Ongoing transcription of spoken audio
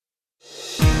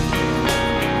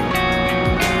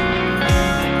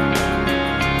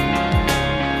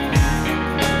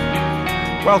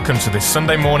Welcome to this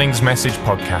Sunday morning's message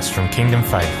podcast from Kingdom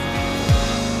Faith.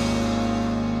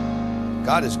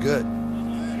 God is good.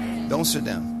 Don't sit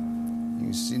down.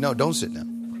 You see, no, don't sit down.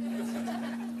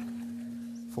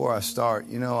 Before I start,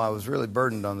 I was really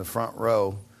burdened on the front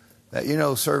row that,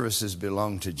 services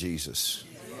belong to Jesus.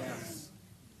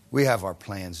 We have our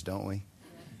plans, don't we?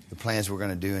 The plans we're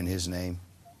going to do in His name.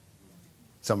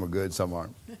 Some are good, some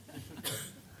aren't.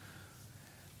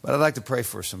 But I'd like to pray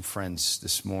for some friends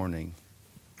this morning.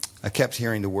 I kept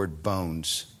hearing the word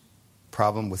bones.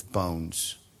 Problem with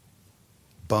bones.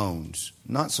 Bones.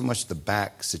 Not so much the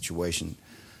back situation,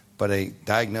 but a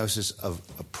diagnosis of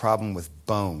a problem with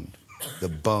bone. The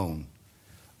bone.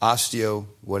 Osteo,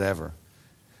 whatever.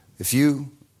 If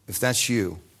that's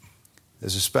you,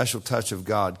 there's a special touch of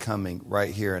God coming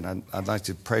right here, and I'd like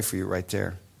to pray for you right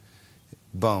there.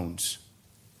 Bones.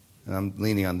 And I'm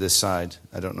leaning on this side.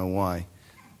 I don't know why.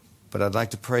 But I'd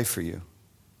like to pray for you.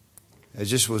 I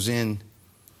just was in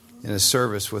a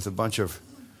service with a bunch of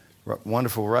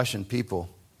wonderful Russian people,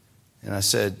 and I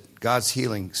said, God's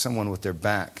healing someone with their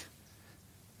back.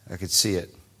 I could see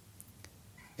it.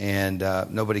 And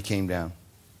nobody came down,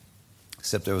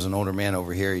 except there was an older man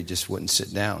over here. He just wouldn't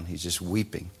sit down. He's just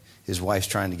weeping. His wife's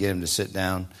trying to get him to sit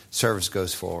down. Service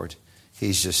goes forward.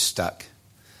 He's just stuck.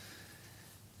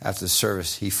 After the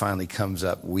service, he finally comes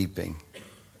up weeping.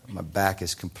 My back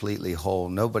is completely whole.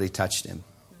 Nobody touched him.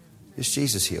 Just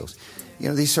Jesus heals.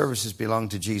 These services belong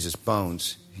to Jesus.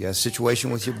 Bones. If you have a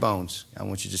situation with your bones, I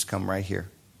want you to just come right here.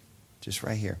 Just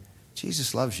right here.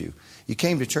 Jesus loves you. You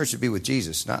came to church to be with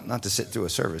Jesus, not to sit through a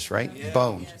service, right? Yeah.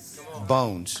 Bones. Yes.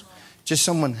 Bones. Just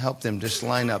someone help them just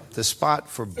line up the spot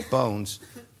for bones.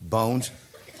 Bones.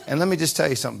 And let me just tell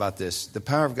you something about this. The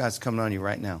power of God's coming on you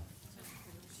right now.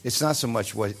 It's not so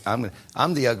much what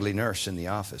I'm the ugly nurse in the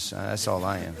office. That's all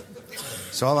I am.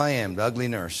 That's all I am, the ugly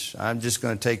nurse. I'm just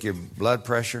going to take your blood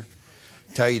pressure,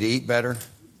 tell you to eat better.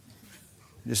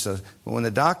 But when the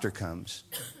doctor comes,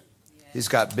 he's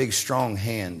got big, strong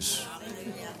hands.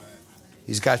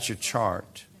 He's got your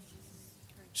chart.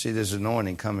 See, there's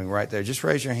anointing coming right there. Just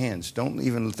raise your hands. Don't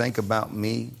even think about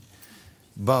me.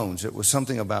 Bones. It was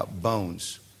something about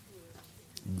bones.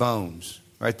 Bones.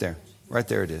 Right there. Right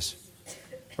there it is.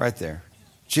 Right there.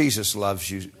 Jesus loves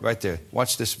you. Right there.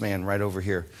 Watch this man right over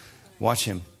here. Watch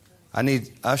him. I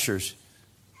need ushers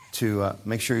to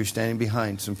make sure you're standing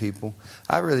behind some people.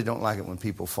 I really don't like it when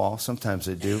people fall. Sometimes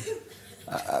they do.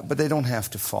 But they don't have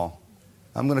to fall.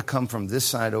 I'm going to come from this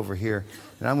side over here,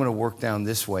 and I'm going to work down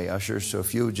this way, ushers. So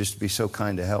if you would just be so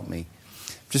kind to help me.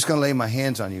 I'm just going to lay my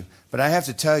hands on you. But I have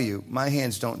to tell you, my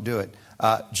hands don't do it.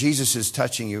 Jesus is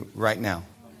touching you right now.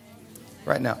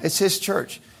 Right now. It's His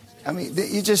church. I mean,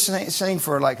 you just sang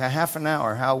for like a half an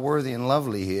hour how worthy and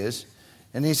lovely He is.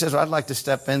 And He says, well, I'd like to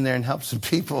step in there and help some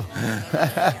people.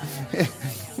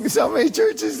 So many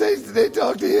churches, they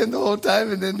talk to Him the whole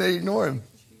time and then they ignore Him.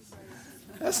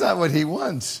 That's not what He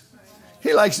wants.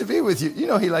 He likes to be with you. You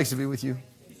know He likes to be with you.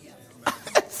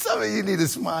 Some of you need a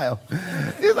smile.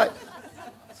 He's like,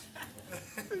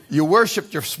 you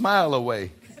worshiped your smile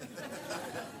away.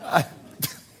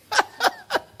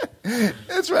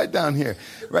 It's right down here.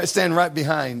 Right, stand right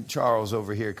behind Charles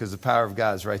over here because the power of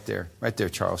God is right there. Right there,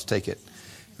 Charles. Take it.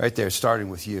 Right there, starting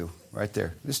with you. Right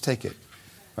there. Just take it.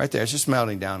 Right there. It's just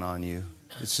melting down on you.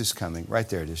 It's just coming. Right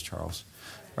there it is, Charles.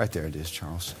 Right there it is,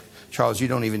 Charles. Charles, you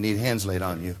don't even need hands laid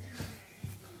on you.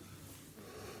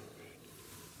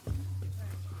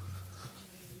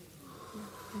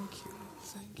 Thank you.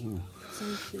 Thank you.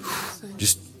 Thank you. Thank you.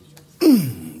 Just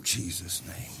Jesus'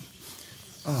 name.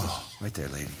 Oh, right there,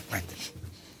 lady. Right there.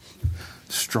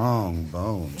 Strong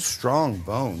bones. Strong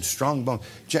bones. Strong bones.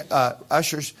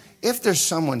 Ushers, if there's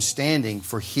someone standing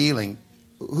for healing,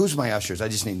 who's my ushers? I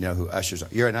just need to know who ushers are.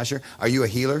 You're an usher? Are you a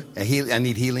healer? I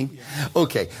need healing?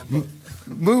 Okay.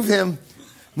 Move him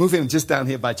just down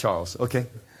here by Charles, okay?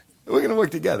 We're going to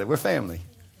work together. We're family.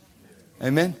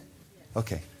 Amen?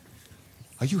 Okay.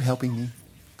 Are you helping me?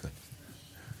 Good.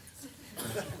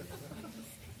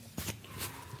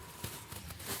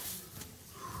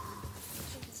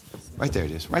 Right there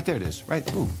it is. Right there it is. Right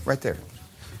there.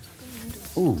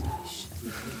 Ooh.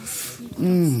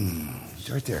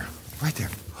 Right there. Right there.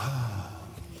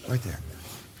 Right there.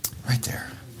 Right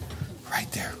there.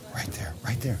 Right there. Right there.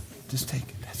 Right there. Just take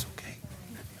it. That's okay.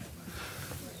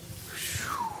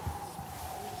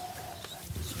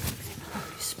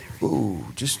 Ooh,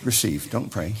 just receive. Don't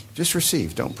pray. Just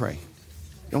receive. Don't pray.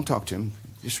 Don't talk to him.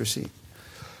 Just receive.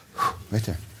 Right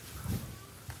there.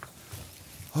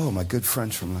 Oh, my good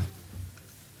friends from life.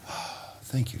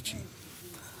 Thank you, Gene.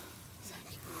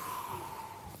 Thank you.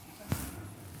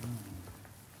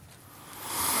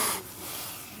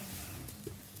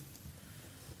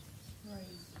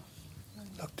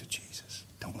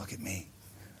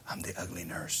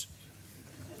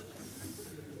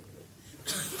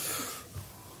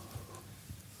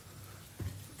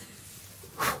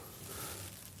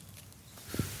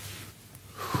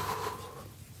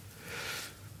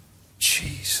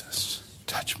 Jesus,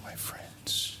 touch my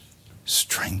friends.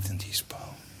 Strengthen these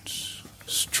bones.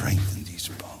 Strengthen these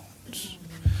bones.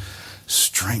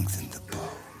 Strengthen the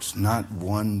bones. Not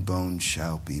one bone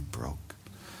shall be broke.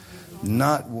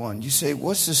 Not one. You say,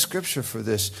 what's the scripture for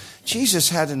this? Jesus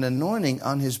had an anointing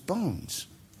on his bones.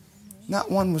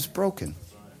 Not one was broken.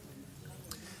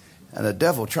 And the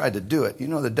devil tried to do it. You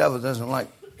know, the devil doesn't like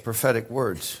prophetic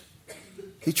words.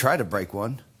 He tried to break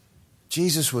one.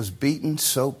 Jesus was beaten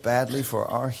so badly for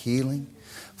our healing,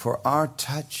 for our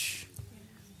touch.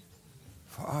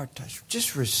 For our touch.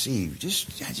 Just receive.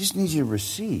 I just need you to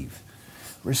receive.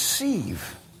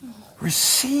 Receive.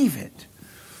 Receive it.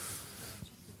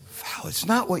 Wow, it's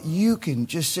not what you can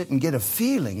just sit and get a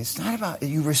feeling. It's not about,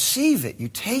 you receive it. You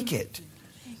take it.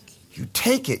 You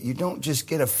take it. You don't just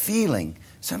get a feeling.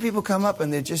 Some people come up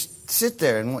and they just sit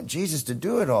there and want Jesus to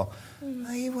do it all.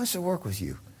 He wants to work with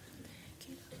you.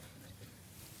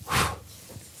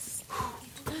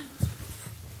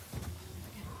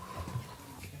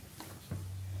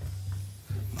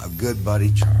 My good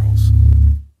buddy Charles. Ooh,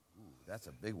 that's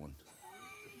a big one.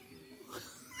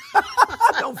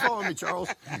 Don't follow me, Charles.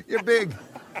 You're big.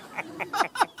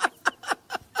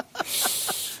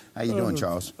 How you doing,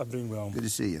 Charles? I'm doing well. Good to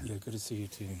see you. Yeah, good to see you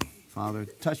too. Father,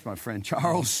 touch my friend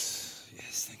Charles.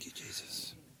 Yes, thank you,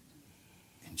 Jesus.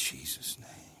 In Jesus' name.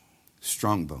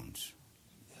 Strong bones.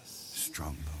 Yes.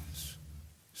 Strong bones.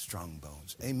 Strong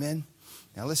bones. Amen.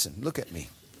 Now listen, look at me.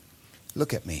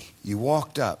 Look at me. You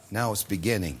walked up. Now it's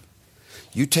beginning.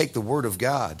 You take the word of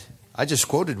God. I just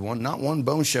quoted one. Not one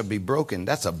bone shall be broken.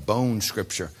 That's a bone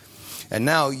scripture. And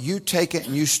now you take it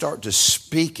and you start to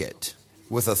speak it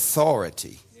with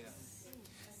authority.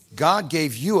 God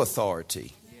gave you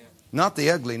authority. Not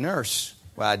the ugly nurse.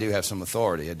 Well, I do have some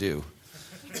authority. I do.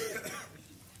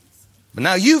 But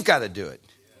now you've got to do it.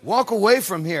 Walk away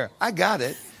from here. I got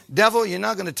it. Devil, you're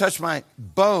not going to touch my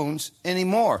bones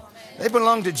anymore. They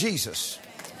belong to Jesus.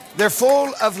 They're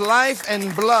full of life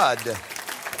and blood.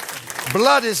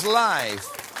 Blood is life.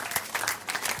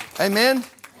 Amen?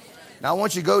 Now I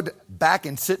want you to go back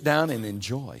and sit down and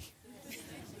enjoy.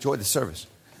 Enjoy the service.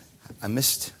 I'm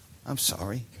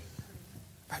sorry.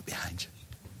 Right behind you.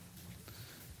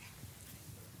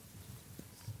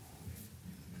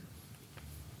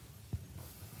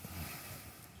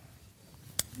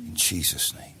 In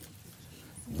Jesus' name,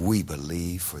 we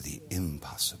believe for the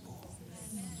impossible.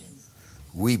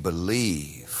 We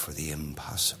believe for the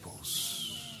impossibles.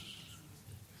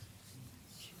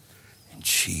 In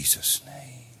Jesus'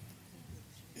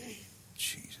 name.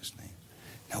 Jesus' name.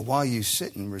 Now, while you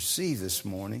sit and receive this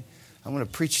morning, I'm going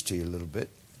to preach to you a little bit.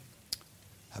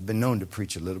 I've been known to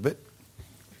preach a little bit.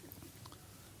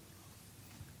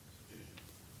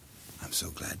 I'm so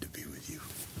glad to be with you.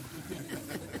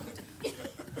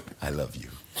 I love you.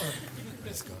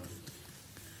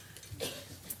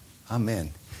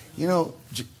 Amen. You know,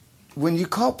 when you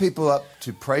call people up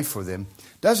to pray for them,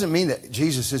 doesn't mean that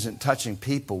Jesus isn't touching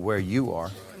people where you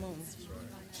are.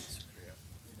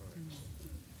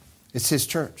 It's his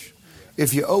church.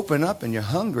 If you open up and you're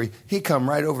hungry, he come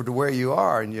right over to where you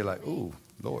are and you're like, ooh,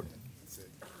 Lord.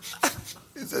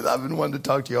 He says, I've been wanting to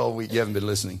talk to you all week. You haven't been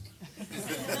listening. Did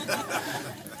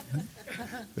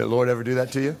the Lord ever do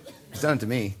that to you? He's done it to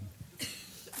me.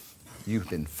 You've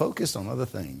been focused on other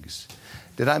things.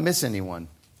 Did I miss anyone?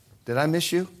 Did I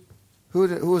miss you? Who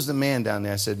was the man down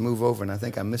there? I said, move over, and I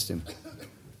think I missed him.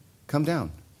 Come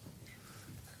down.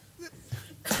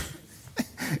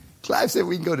 Clive said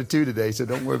we can go to 2 today, so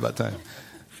don't worry about time.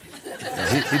 No,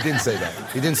 he didn't say that.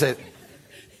 He didn't say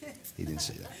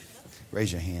that.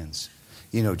 Raise your hands.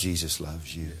 You know Jesus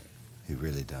loves you. He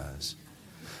really does.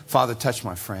 Father, touch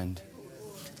my friend.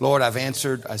 Lord, I've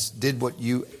answered. I did what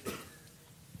you...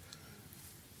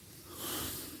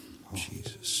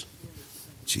 Jesus.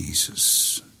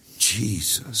 Jesus.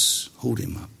 Jesus. Hold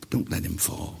him up. Don't let him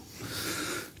fall.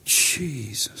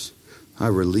 Jesus. I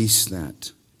release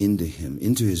that into him,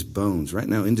 into his bones, right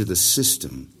now, into the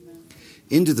system.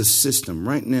 Into the system,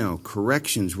 right now.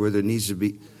 Corrections where there needs to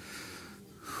be.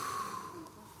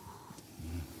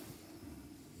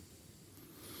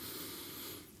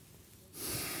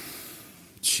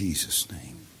 Jesus'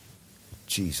 name.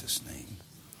 Jesus' name.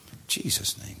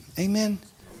 Jesus' name. Amen.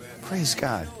 Praise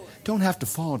God. Don't have to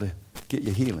fall to get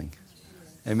your healing.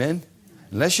 Amen.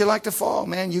 Unless you like to fall,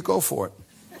 man, you go for it.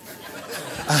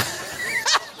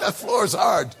 That floor is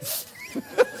hard.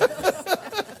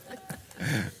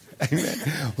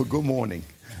 Amen. Well, good morning.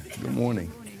 Good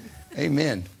morning.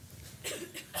 Amen.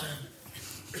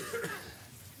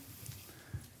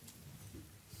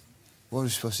 What are we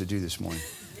supposed to do this morning?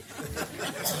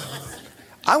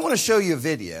 I want to show you a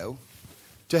video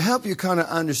to help you kind of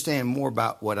understand more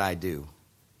about what I do.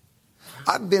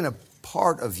 I've been a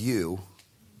part of you.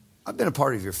 I've been a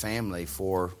part of your family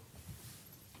for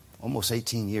almost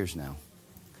 18 years now.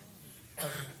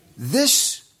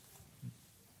 This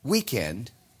weekend,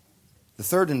 the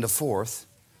 3rd and the 4th,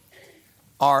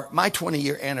 are my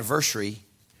 20-year anniversary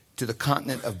to the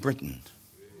continent of Britain.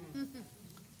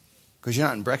 Because you're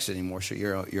not in Brexit anymore, so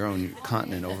you're your own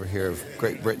continent over here of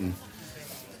Great Britain.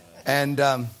 And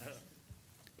but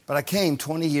I came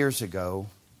 20 years ago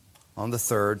on the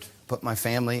 3rd, put my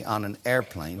family on an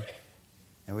airplane,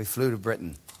 and we flew to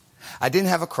Britain. I didn't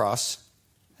have a cross.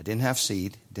 I didn't have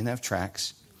seed. Didn't have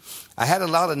tracts. I had a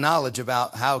lot of knowledge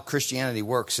about how Christianity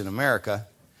works in America,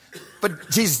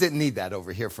 but Jesus didn't need that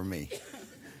over here for me.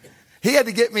 He had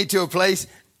to get me to a place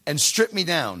and strip me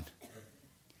down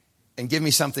and give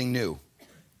me something new.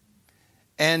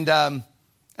 And I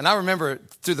remember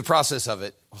through the process of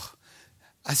it,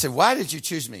 I said, why did you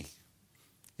choose me?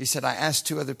 He said, I asked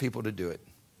 2 other people to do it,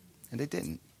 and they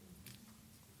didn't.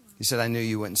 He said, I knew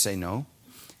you wouldn't say no,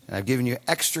 and I've given you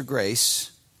extra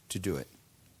grace to do it.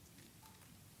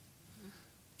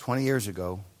 20 years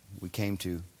ago, we came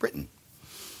to Britain.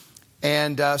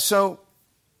 And so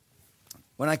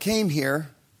when I came here,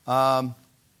 I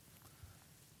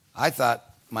thought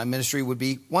my ministry would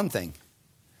be one thing.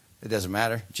 It doesn't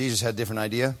matter. Jesus had a different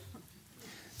idea.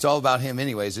 It's all about him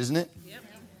anyways, isn't it? Yep.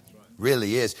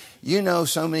 Really is. You know,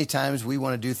 so many times we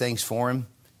want to do things for him.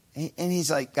 And he's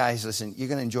like, guys, listen, you're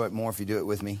going to enjoy it more if you do it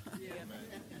with me.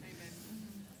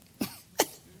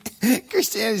 Yeah.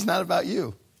 Christianity's not about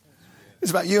you.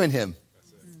 It's about you and him.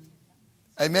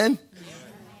 Amen?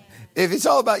 If it's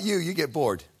all about you, you get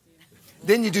bored.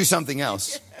 Then you do something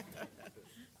else.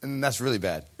 And that's really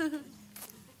bad.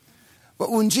 But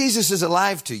when Jesus is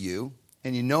alive to you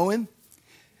and you know him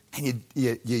and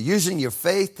you're using your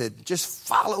faith to just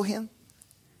follow him,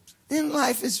 then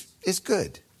life is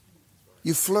good.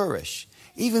 You flourish.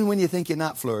 Even when you think you're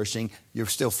not flourishing, you're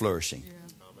still flourishing.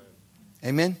 Yeah.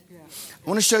 Amen? Yeah. I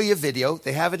want to show you a video.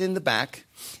 They have it in the back.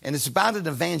 And it's about an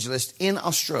evangelist in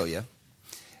Australia.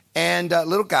 And a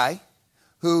little guy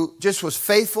who just was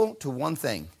faithful to one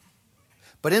thing.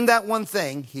 But in that one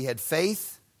thing, he had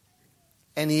faith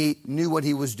and he knew what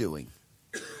he was doing.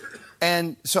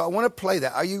 And so I want to play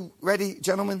that. Are you ready,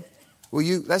 gentlemen?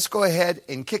 Let's go ahead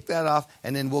and kick that off,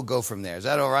 and then we'll go from there. Is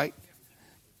that all right?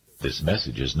 This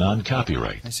message is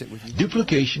non-copyright.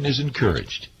 Duplication is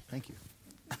encouraged. Thank you.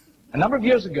 A number of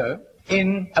years ago,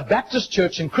 in a Baptist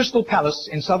church in Crystal Palace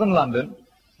in southern London,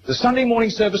 the Sunday morning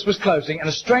service was closing, and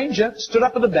a stranger stood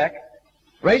up at the back,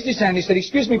 raised his hand, he said,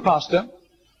 "Excuse me, Pastor,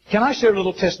 can I share a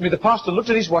little testimony?" The pastor looked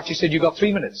at his watch, he said, "You've got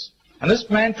 3 minutes." And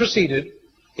this man proceeded,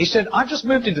 he said, "I've just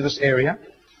moved into this area.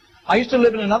 I used to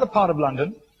live in another part of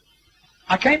London.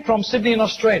 I came from Sydney in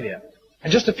Australia.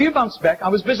 And just a few months back, I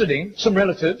was visiting some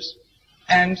relatives,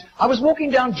 and I was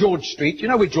walking down George Street. You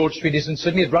know where George Street is in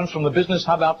Sydney? It runs from the business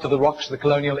hub out to the Rocks, the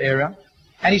colonial area.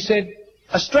 And he said,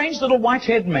 a strange little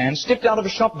white-haired man stepped out of a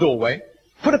shop doorway,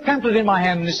 put a pamphlet in my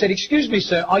hand, and he said, "Excuse me,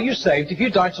 sir, are you saved? If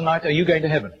you die tonight, are you going to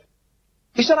heaven?"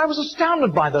 He said, I was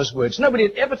astounded by those words. Nobody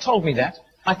had ever told me that.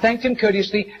 I thanked him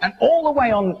courteously, and all the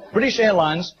way on British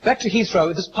Airlines back to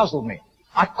Heathrow, this puzzled me.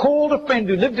 I called a friend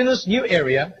who lived in this new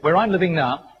area where I'm living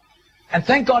now, and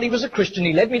thank God he was a Christian.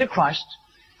 He led me to Christ,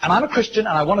 and I'm a Christian,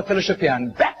 and I want to fellowship here.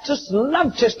 And Baptists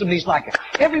love testimonies like it.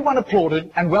 Everyone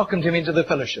applauded and welcomed him into the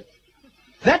fellowship.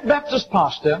 That Baptist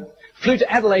pastor flew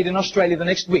to Adelaide in Australia the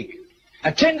next week.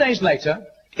 And 10 days later,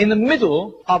 in the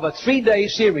middle of a 3-day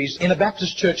series in a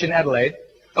Baptist church in Adelaide,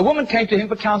 a woman came to him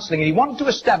for counseling, and he wanted to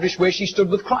establish where she stood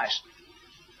with Christ.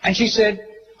 And she said,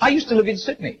 I used to live in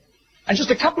Sydney. And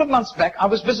just a couple of months back, I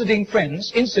was visiting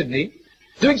friends in Sydney,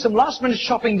 doing some last-minute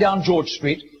shopping down George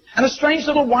Street, and a strange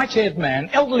little white-haired man,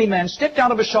 elderly man, stepped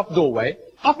out of a shop doorway,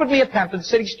 offered me a pamphlet, and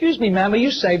said, "Excuse me, ma'am, are you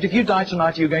saved? If you die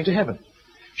tonight, are you going to heaven?"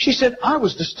 She said, I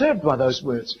was disturbed by those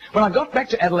words. When I got back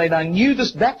to Adelaide, I knew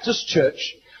this Baptist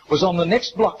church was on the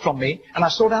next block from me, and I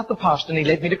sought out the pastor, and he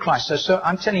led me to Christ. So, sir,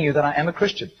 I'm telling you that I am a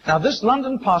Christian. Now, this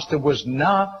London pastor was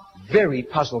now very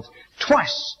puzzled.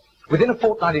 Twice, within a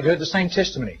fortnight, he'd heard the same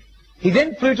testimony. He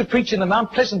then flew to preach in the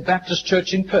Mount Pleasant Baptist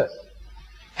Church in Perth.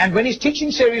 And when his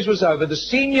teaching series was over, the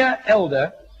senior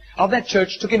elder of that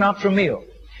church took him out for a meal.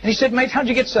 And he said, "Mate, how'd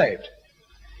you get saved?"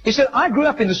 He said, "I grew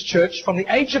up in this church from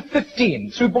the age of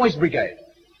 15 through Boys Brigade.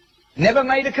 Never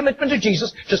made a commitment to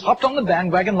Jesus, just hopped on the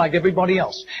bandwagon like everybody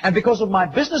else. And because of my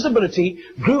business ability,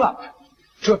 grew up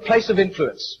to a place of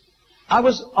influence. I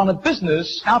was on a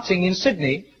business outing in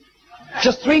Sydney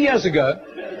just 3 years ago,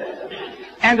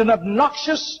 and an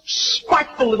obnoxious,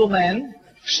 spiteful little man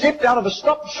stepped out of a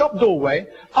shop doorway,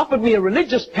 offered me a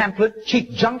religious pamphlet,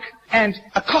 cheap junk, and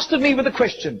accosted me with a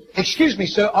question. Excuse me,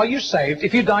 sir, are you saved?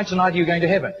 If you die tonight, are you going to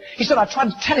heaven? He said, I tried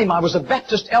to tell him I was a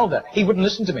Baptist elder. He wouldn't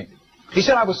listen to me. He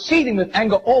said, I was seething with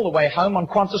anger all the way home on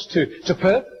Qantas to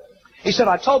Perth. He said,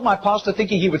 I told my pastor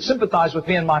thinking he would sympathize with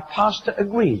me, and my pastor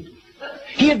agreed.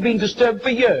 He had been disturbed for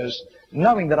years,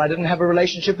 knowing that I didn't have a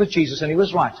relationship with Jesus, and he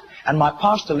was right. And my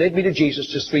pastor led me to Jesus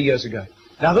just 3 years ago.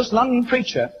 Now, this London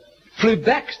preacher flew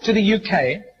back to the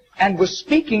UK and was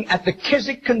speaking at the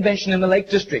Keswick Convention in the Lake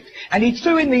District. And he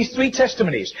threw in these 3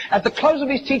 testimonies. At the close of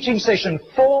his teaching session,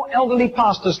 4 elderly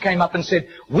pastors came up and said,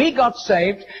 we got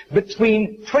saved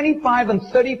between 25 and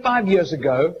 35 years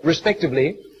ago,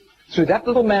 respectively, through that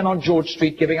little man on George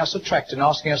Street giving us a tract and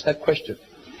asking us that question.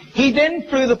 He then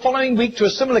flew the following week to a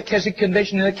similar Keswick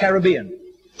Convention in the Caribbean,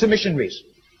 to missionaries.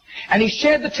 And he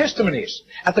shared the testimonies.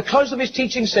 At the close of his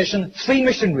teaching session, 3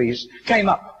 missionaries came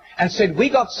up and said, we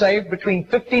got saved between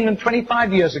 15 and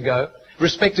 25 years ago,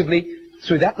 respectively,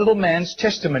 through that little man's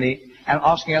testimony and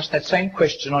asking us that same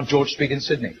question on George Street in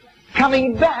Sydney.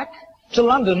 Coming back to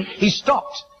London, he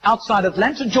stopped outside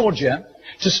Atlanta, Georgia,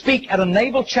 to speak at a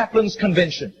naval chaplains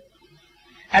convention.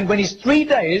 And when his 3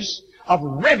 days of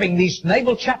revving these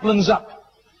naval chaplains up,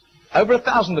 over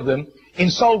 1,000 of them, in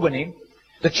soul winning,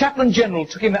 the chaplain general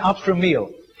took him out for a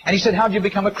meal. And he said, how did you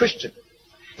become a Christian?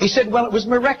 He said, well, it was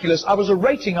miraculous. I was a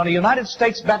rating on a United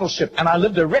States battleship, and I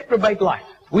lived a reprobate life.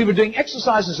 We were doing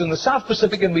exercises in the South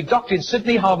Pacific, and we docked in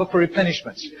Sydney Harbour for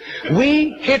replenishments.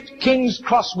 We hit King's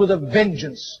Cross with a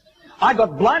vengeance. I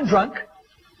got blind drunk.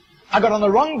 I got on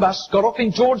the wrong bus, got off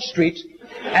in George Street,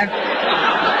 and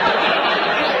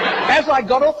as I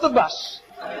got off the bus,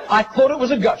 I thought it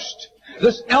was a ghost.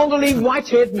 This elderly,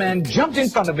 white-haired man jumped in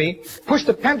front of me, pushed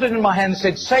a pamphlet in my hand, and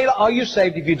said, sailor, are you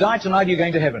saved? If you die tonight, you're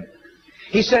going to heaven.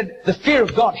 He said, the fear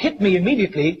of God hit me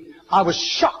immediately. I was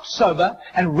shocked sober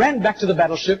and ran back to the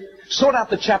battleship, sought out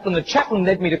the chaplain. The chaplain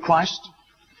led me to Christ.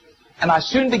 And I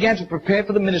soon began to prepare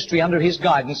for the ministry under his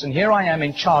guidance. And here I am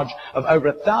in charge of over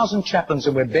 1,000 chaplains,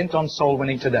 and we're bent on soul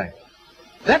winning today.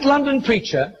 That London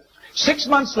preacher, 6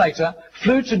 months later,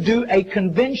 flew to do a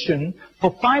convention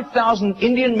for 5,000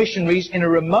 Indian missionaries in a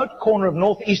remote corner of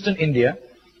northeastern India.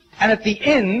 And at the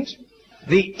end,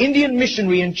 the Indian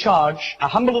missionary in charge, a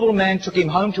humble little man, took him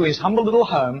home to his humble little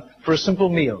home for a simple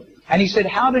meal. And he said,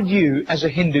 how did you, as a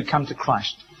Hindu, come to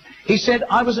Christ? He said,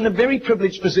 I was in a very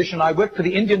privileged position. I worked for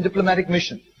the Indian diplomatic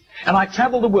mission. And I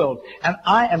traveled the world. And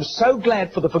I am so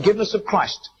glad for the forgiveness of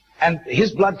Christ and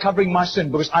his blood covering my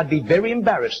sin, because I'd be very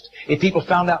embarrassed if people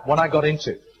found out what I got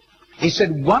into. He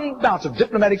said, one bout of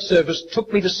diplomatic service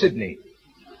took me to Sydney.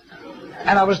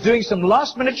 And I was doing some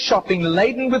last-minute shopping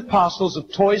laden with parcels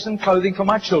of toys and clothing for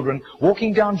my children,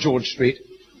 walking down George Street.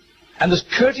 And this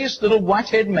courteous little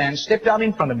white-haired man stepped out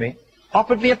in front of me,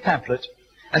 offered me a pamphlet,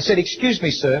 and said, excuse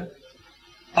me, sir,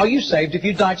 are you saved? If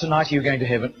you die tonight, are you going to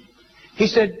heaven? He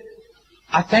said,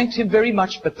 I thanked him very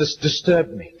much, but this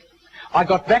disturbed me. I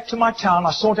got back to my town,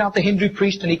 I sought out the Hindu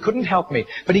priest, and he couldn't help me.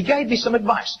 But he gave me some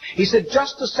advice. He said,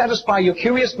 just to satisfy your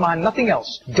curious mind, nothing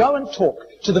else, go and talk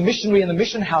to the missionary in the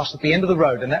mission house at the end of the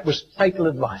road. And that was fatal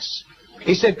advice.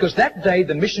 He said, because that day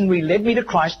the missionary led me to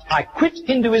Christ. I quit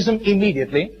Hinduism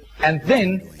immediately and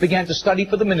then began to study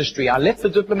for the ministry. I left the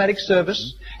diplomatic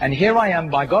service, and here I am,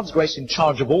 by God's grace, in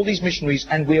charge of all these missionaries,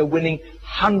 and we are winning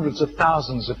hundreds of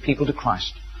thousands of people to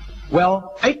Christ.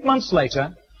 Well, 8 months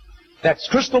later, that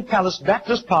Crystal Palace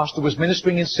Baptist pastor was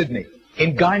ministering in Sydney,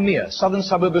 in Gymea, southern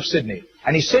suburb of Sydney.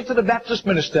 And he said to the Baptist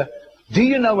minister, do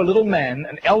you know a little man,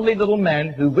 an elderly little man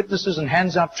who witnesses and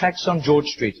hands out tracts on George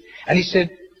Street? And he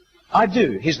said, I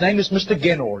do. His name is Mr.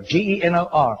 Genor,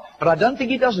 G-E-N-O-R. But I don't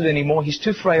think he does it anymore. He's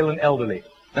too frail and elderly.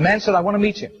 The man said, I want to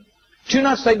meet him. 2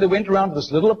 nights later, they went around to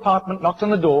this little apartment, knocked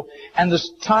on the door, and this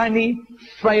tiny,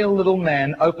 frail little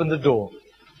man opened the door.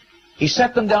 He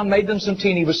sat them down, made them some tea,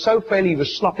 and he was so frail he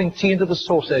was slopping tea into the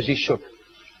saucer as he shook.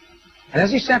 And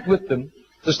as he sat with them,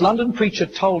 this London preacher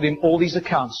told him all these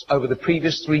accounts over the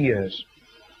previous 3 years.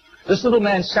 This little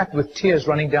man sat with tears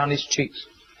running down his cheeks.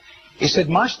 He said,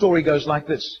 my story goes like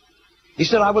this. He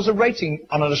said, I was a rating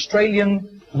on an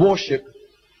Australian warship,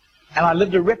 and I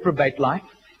lived a reprobate life,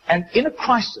 and in a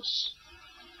crisis,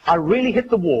 I really hit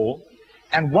the wall,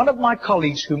 and one of my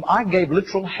colleagues, whom I gave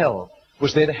literal hell,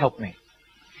 was there to help me.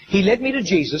 He led me to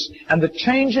Jesus, and the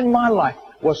change in my life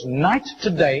was night to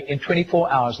day in 24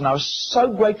 hours. And I was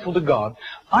so grateful to God.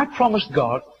 I promised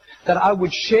God that I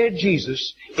would share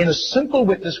Jesus in a simple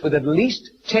witness with at least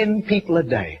 10 people a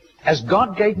day, as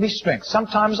God gave me strength.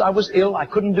 Sometimes I was ill, I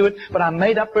couldn't do it, but I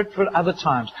made up for it for other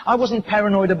times. I wasn't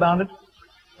paranoid about it,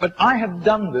 but I have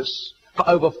done this for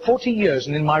over 40 years.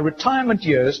 And in my retirement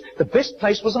years, the best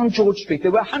place was on George Street.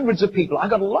 There were hundreds of people. I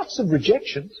got lots of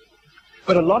rejections,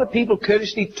 but a lot of people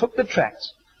courteously took the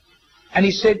tracts. And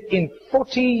he said, in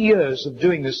 40 years of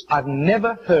doing this, I've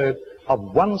never heard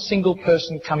of one single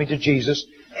person coming to Jesus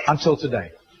until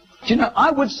today. Do you know,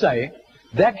 I would say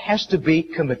that has to be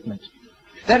commitment.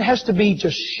 That has to be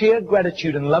just sheer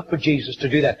gratitude and love for Jesus to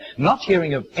do that, not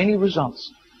hearing of any results.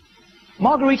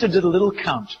 Margarita did a little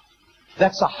count.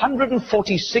 That's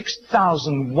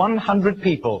 146,100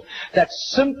 people that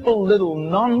simple little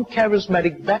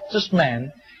non-charismatic Baptist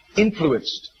man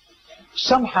influenced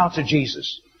somehow to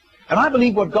Jesus. And I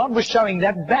believe what God was showing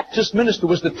that Baptist minister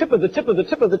was the tip of the tip of the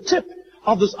tip of the tip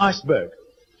of this iceberg.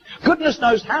 Goodness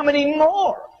knows how many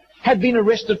more had been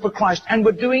arrested for Christ and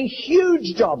were doing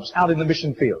huge jobs out in the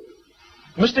mission field.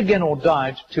 Mr. Genor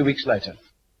died 2 weeks later.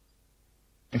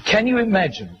 And can you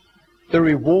imagine the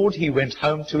reward he went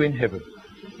home to in heaven?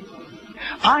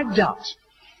 I doubt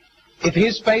if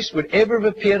his face would ever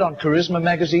have appeared on Charisma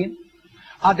magazine.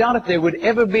 I doubt if there would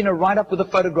ever have been a write-up with a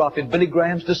photograph in Billy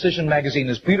Graham's Decision magazine,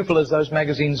 as beautiful as those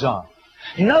magazines are.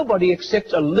 Nobody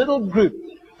except a little group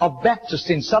of Baptists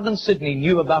in southern Sydney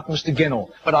knew about Mr. Genor.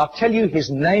 But I'll tell you,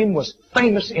 his name was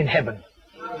famous in heaven.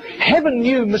 Heaven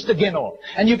knew Mr. Genor.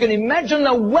 And you can imagine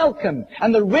the welcome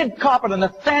and the red carpet and the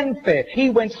fanfare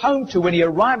he went home to when he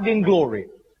arrived in glory.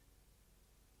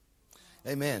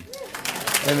 Amen.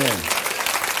 Amen.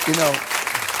 You know,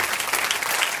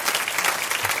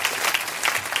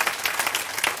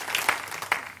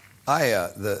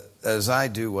 as I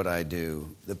do what I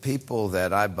do, the people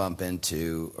that I bump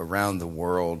into around the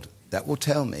world that will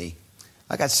tell me,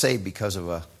 I got saved because of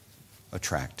a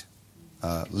tract,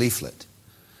 leaflet.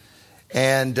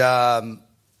 And,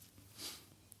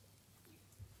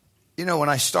 you know, when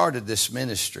I started this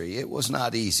ministry, it was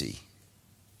not easy.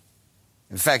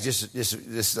 In fact,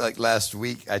 just like last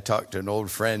week, I talked to an old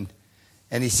friend,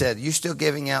 and he said, "You still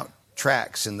giving out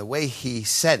tracts?" And the way he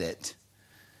said it,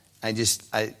 I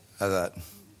thought,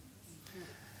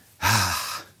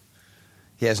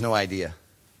 he has no idea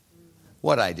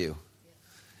what I do.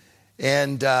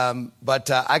 And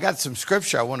but I got some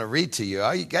scripture I want to read to you.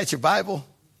 Oh, you got your Bible?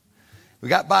 We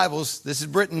got Bibles. This is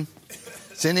Britain.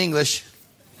 It's in English.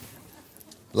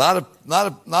 A lot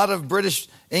of British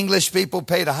English people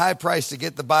paid a high price to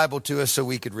get the Bible to us so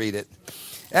we could read it.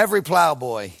 Every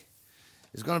plowboy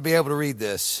is going to be able to read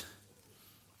this.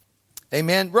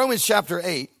 Amen. Romans chapter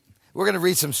 8. We're going to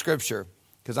read some scripture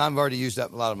because I've already used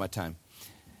up a lot of my time.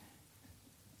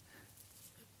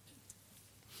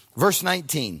 Verse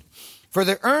 19. For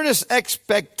the earnest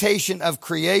expectation of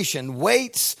creation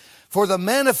waits for the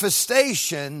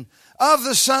manifestation of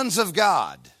the sons of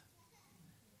God.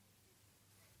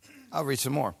 I'll read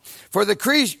some more. For the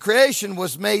creation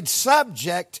was made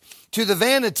subject to the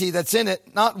vanity that's in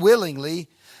it, not willingly,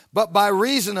 but by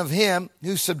reason of him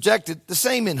who subjected the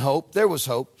same in hope. There was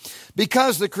hope.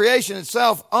 Because the creation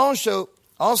itself also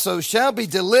shall be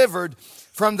delivered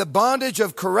from the bondage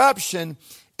of corruption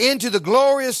into the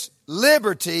glorious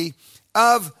liberty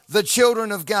of the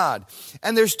children of God.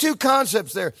 And there's two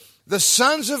concepts there. The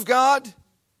sons of God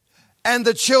and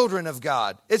the children of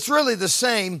God. It's really the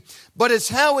same, but it's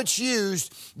how it's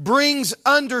used brings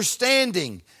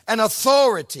understanding and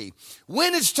authority.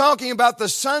 When it's talking about the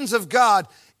sons of God,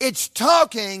 it's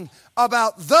talking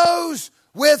about those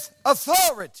with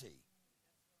authority.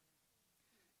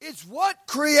 It's what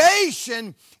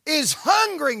creation is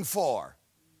hungering for.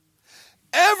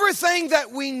 Everything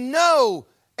that we know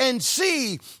and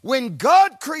see, when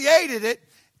God created it,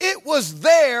 it was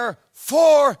there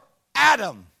for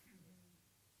Adam.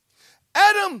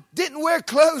 Adam didn't wear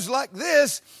clothes like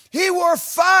this. He wore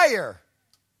fire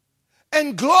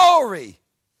and glory.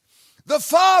 The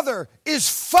Father is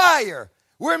fire.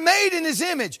 We're made in his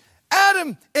image.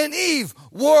 Adam and Eve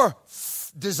wore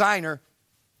designer,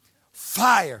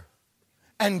 fire,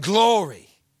 and glory.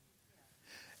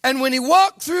 And when he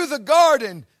walked through the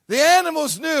garden, the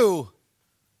animals knew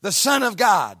the Son of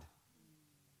God.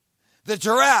 The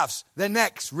giraffes, their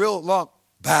necks real long,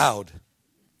 bowed.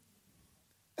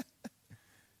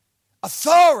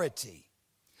 Authority.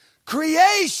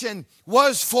 Creation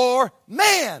was for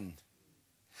man.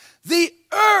 The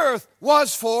earth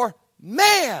was for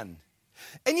man.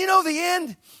 And you know the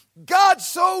end? God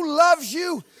so loves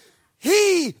you,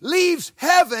 he leaves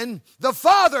heaven, the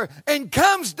Father, and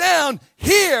comes down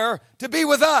here to be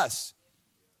with us.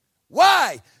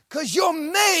 Why? Because you're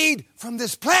made from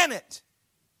this planet.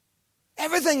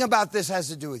 Everything about this has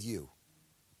to do with you.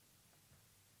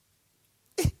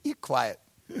 You're quiet.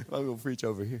 I'm going to preach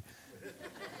over here.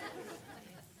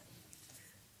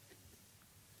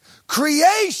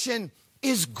 Creation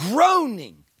is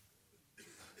groaning,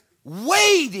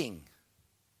 waiting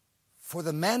for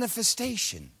the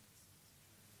manifestation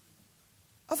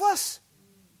of us.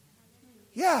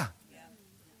 Yeah.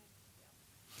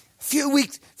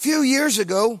 Few years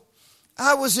ago,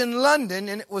 I was in London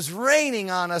and it was raining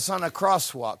on us on a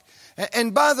crosswalk.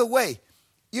 And by the way,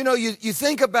 you know, you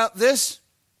think about this.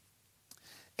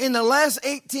 In the last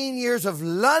 18 years of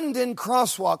London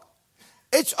crosswalk,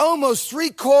 it's almost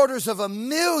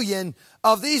 750,000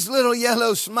 of these little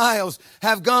yellow smiles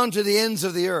have gone to the ends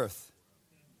of the earth.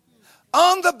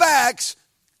 On the backs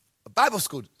of Bible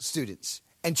school students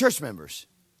and church members.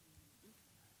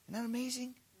 Isn't that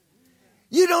amazing?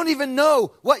 You don't even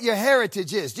know what your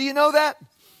heritage is. Do you know that?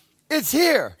 It's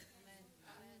here.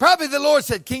 Probably the Lord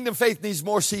said, Kingdom Faith needs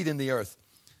more seed in the earth.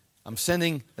 I'm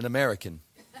sending an American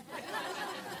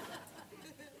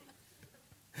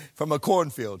from a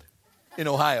cornfield in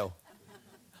Ohio,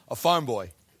 a farm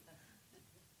boy.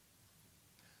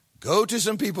 Go to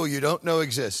some people you don't know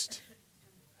exist.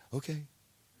 Okay.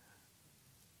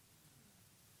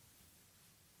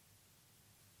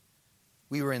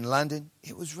 We were in London.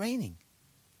 It was raining.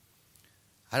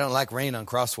 I don't like rain on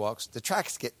crosswalks. The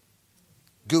tracks get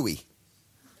gooey.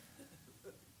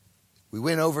 We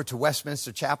went over to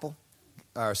Westminster Chapel,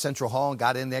 our Central Hall, and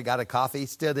got in there, got a coffee.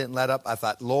 Still didn't let up. I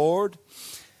thought, Lord,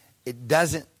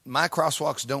 my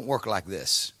crosswalks don't work like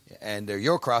this. And they're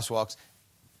your crosswalks.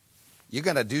 You're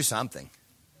going to do something.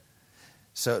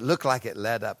 So it looked like it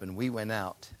let up, and we went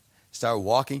out, started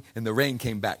walking, and the rain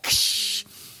came back.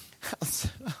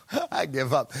 I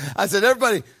give up. I said,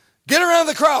 everybody, get around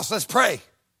the cross. Let's pray.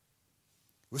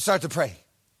 We'll start to pray.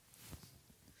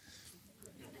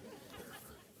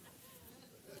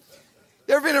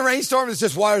 You ever been in a rainstorm? It's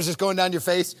just wires just going down your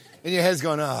face, and your head's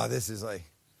going, oh, this is like.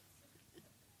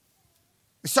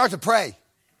 We start to pray.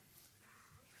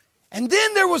 And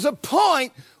then there was a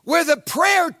point where the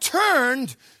prayer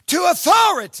turned to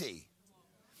authority.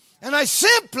 And I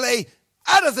simply,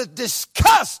 out of the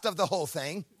disgust of the whole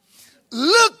thing,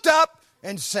 looked up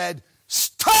and said,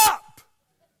 stop!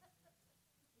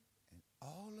 And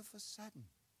all of a sudden,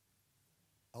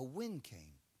 a wind came.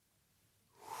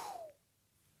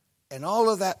 And all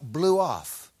of that blew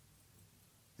off.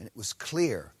 And it was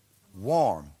clear,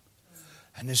 warm.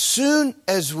 And as soon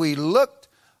as we looked,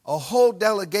 a whole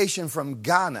delegation from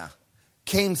Ghana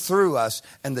came through us,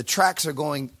 and the tracks are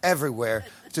going everywhere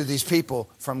to these people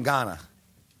from Ghana.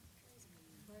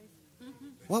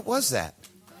 What was that?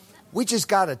 We just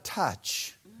got a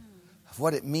touch of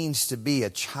what it means to be a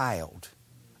child,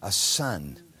 a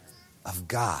son of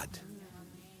God,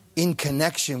 in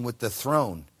connection with the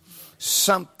throne.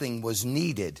 Something was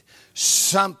needed.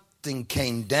 Something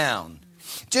came down.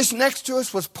 Just next to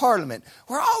us was Parliament,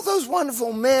 where all those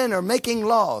wonderful men are making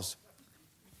laws.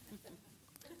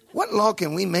 What law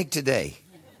can we make today?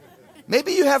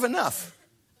 Maybe you have enough.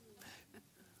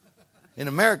 In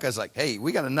America, it's like, hey,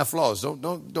 we got enough laws.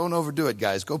 Don't overdo it,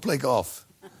 guys. Go play golf.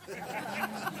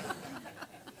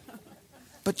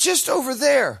 But just over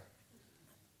there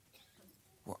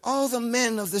were all the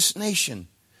men of this nation.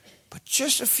 But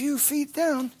just a few feet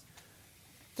down,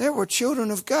 there were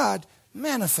children of God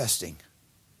manifesting.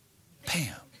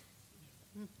 Bam.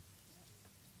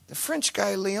 The French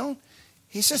guy, Leon,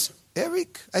 he says,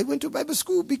 Eric, I went to Bible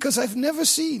school because I've never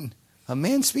seen a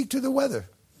man speak to the weather.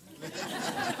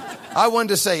 I wanted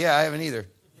to say, yeah, I haven't either,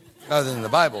 other than the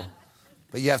Bible.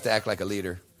 But you have to act like a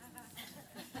leader.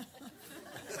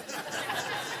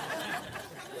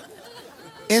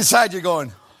 Inside you're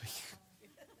going,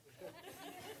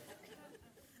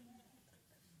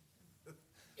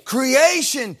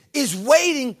 creation is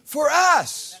waiting for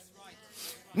us.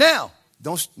 Now,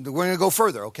 we're going to go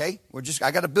further, okay?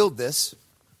 I got to build this,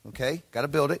 okay? Got to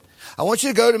build it. I want you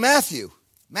to go to Matthew.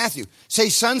 Matthew. Say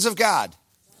sons of God.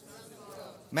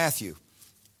 Matthew.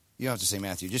 You don't have to say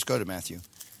Matthew. Just go to Matthew.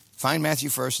 Find Matthew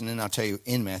first, and then I'll tell you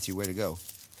in Matthew where to go.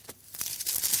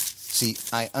 See,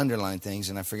 I underline things,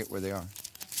 and I forget where they are.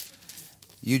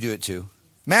 You do it too.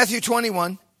 Matthew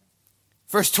 21,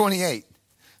 verse 28.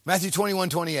 Matthew 21,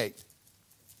 28.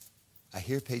 I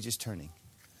hear pages turning.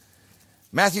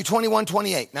 Matthew 21,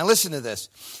 28. Now listen to this.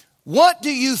 What do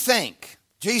you think?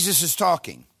 Jesus is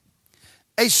talking.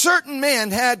 A certain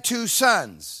man had 2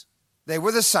 sons. They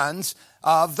were the sons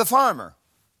of the farmer.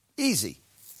 Easy.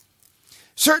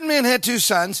 Certain man had 2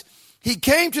 sons. He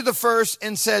came to the first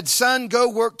and said, son, go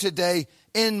work today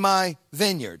in my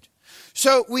vineyard.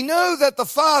 So we know that the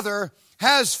father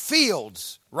has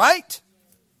fields, right?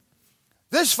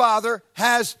 This father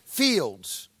has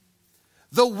fields.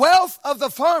 The wealth of the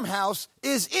farmhouse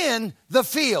is in the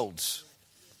fields.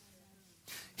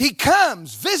 he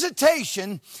comes,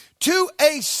 visitation to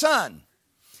a son.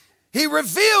 He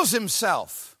reveals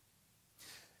himself.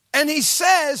 And he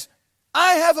says,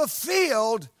 I have a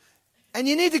field and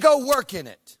you need to go work in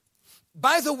it.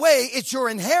 By the way, it's your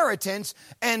inheritance.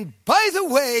 And by the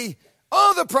way,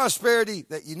 all the prosperity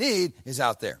that you need is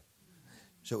out there.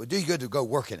 So it would do you good to go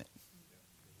work in it.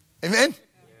 Amen?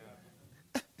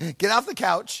 Get off the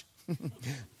couch.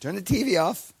 Turn the TV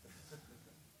off.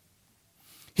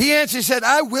 He answered, he said,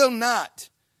 I will not.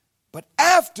 But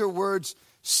afterwards,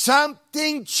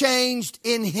 something changed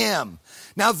in him.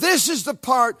 Now this is the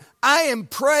part I am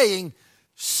praying.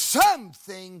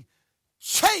 Something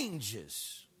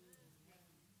changes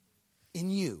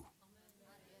in you.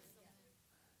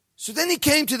 So then he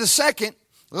came to the second.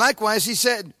 Likewise, he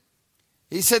said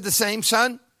the same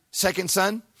son, second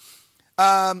son.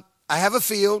 I have a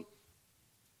field.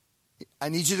 I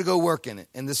need you to go work in it.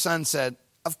 And the son said,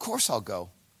 of course I'll go.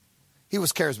 He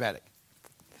was charismatic.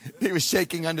 He was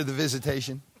shaking under the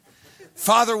visitation.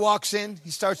 Father walks in.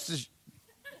 He starts to...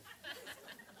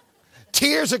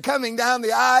 Tears are coming down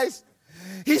the eyes.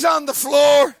 He's on the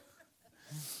floor.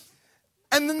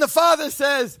 And then the father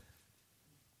says,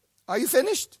 are you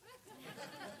finished?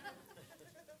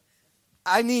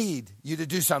 I need you to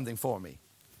do something for me.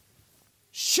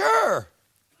 Sure.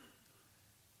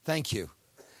 Thank you.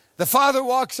 The father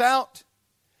walks out.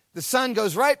 The son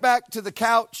goes right back to the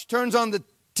couch, turns on the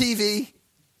TV,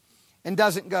 and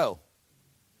doesn't go.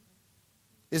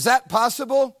 Is that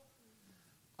possible?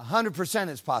 100%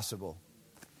 it's possible,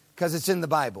 because it's in the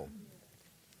Bible.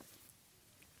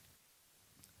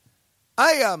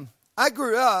 I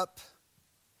grew up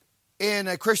in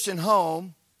a Christian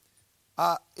home,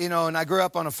 and I grew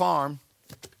up on a farm.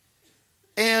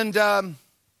 And I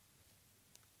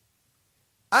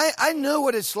know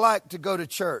what it's like to go to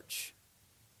church.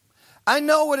 I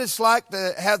know what it's like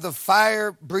to have the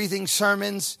fire-breathing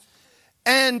sermons.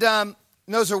 And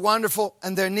those are wonderful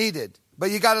and they're needed. But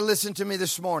you got to listen to me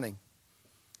this morning.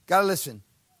 Got to listen.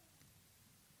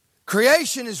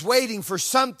 Creation is waiting for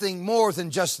something more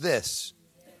than just this.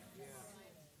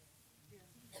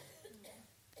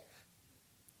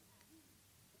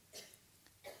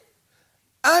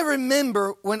 I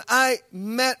remember when I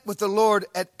met with the Lord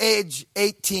at age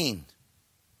 18.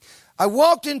 I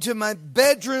walked into my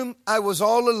bedroom. I was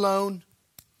all alone.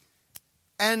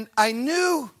 And I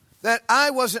knew that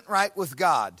I wasn't right with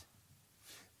God.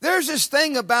 There's this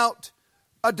thing about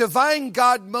a divine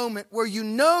God moment where you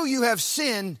know you have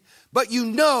sinned, but you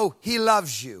know He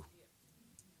loves you.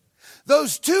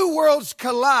 Those two worlds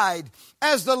collide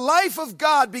as the life of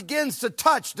God begins to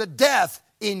touch the death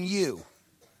in you.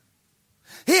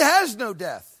 He has no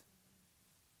death.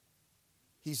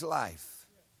 He's life.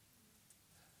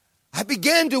 I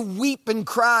began to weep and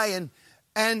cry,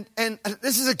 and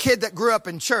this is a kid that grew up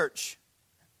in church.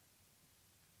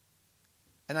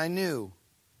 And I knew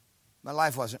my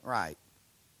life wasn't right.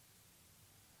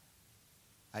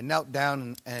 I knelt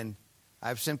down and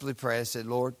I simply prayed. I said,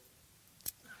 Lord,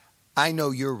 I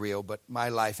know you're real, but my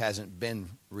life hasn't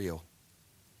been real.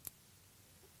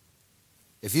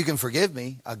 If you can forgive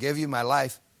me, I'll give you my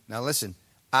life. Now listen,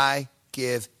 I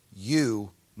give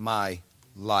you my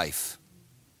life.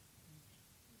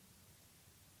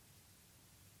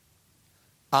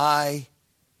 I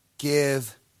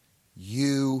give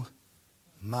you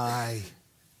my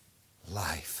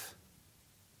life.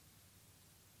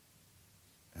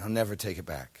 And I'll never take it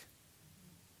back.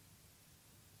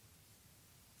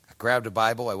 I grabbed a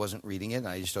Bible. I wasn't reading it.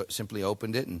 I just simply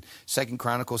opened it. And 2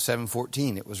 Chronicles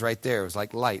 7:14, it was right there. It was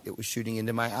like light. It was shooting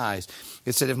into my eyes.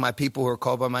 It said, if my people who are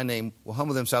called by my name will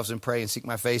humble themselves and pray and seek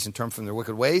my face and turn from their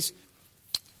wicked ways,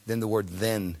 then the word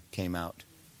then came out.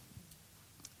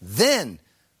 Then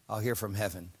I'll hear from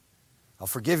heaven. I'll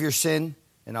forgive your sin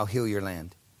and I'll heal your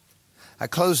land. I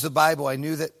closed the Bible. I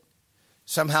knew that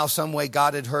somehow, some way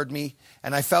God had heard me,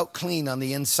 and I felt clean on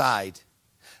the inside.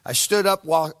 I stood up,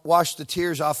 washed the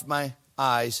tears off my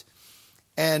eyes,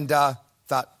 and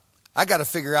thought, I got to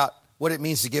figure out what it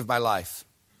means to give my life.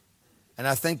 And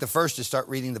I think the first is start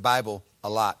reading the Bible a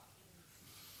lot.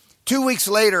 2 weeks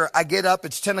later, I get up.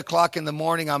 It's 10 o'clock in the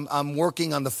morning. I'm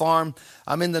working on the farm.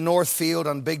 I'm in the North Field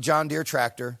on a big John Deere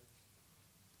tractor.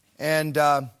 And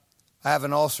I have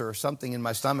an ulcer or something in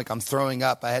my stomach. I'm throwing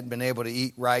up. I hadn't been able to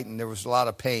eat right, and there was a lot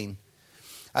of pain.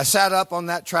 I sat up on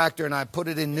that tractor, and I put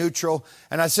it in neutral,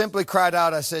 and I simply cried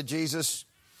out. I said, Jesus,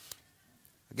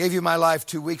 I gave you my life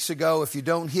 2 weeks ago. If you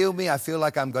don't heal me, I feel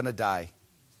like I'm going to die.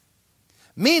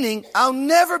 Meaning, I'll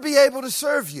never be able to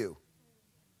serve you.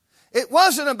 It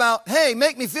wasn't about, hey,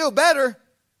 make me feel better.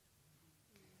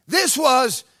 This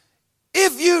was,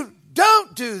 if you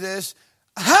don't do this,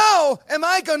 How am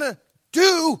I going to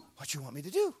do what you want me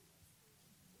to do?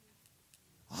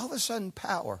 All of a sudden,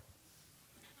 power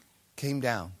came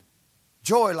down.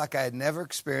 Joy like I had never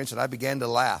experienced, and I began to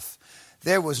laugh.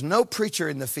 There was no preacher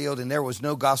in the field, and there was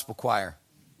no gospel choir.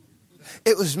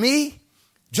 It was me,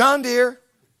 John Deere,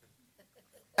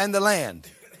 and the land.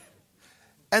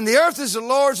 And the earth is the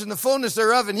Lord's and the fullness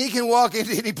thereof, and he can walk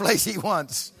into any place he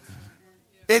wants.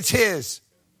 It's his.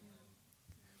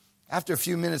 After a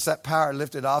few minutes, that power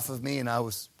lifted off of me, and I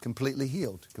was completely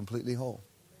healed, completely whole.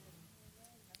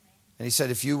 And he said,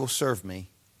 if you will serve me,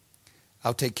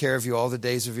 I'll take care of you all the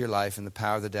days of your life, and the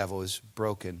power of the devil is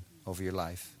broken over your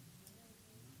life.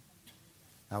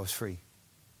 I was free.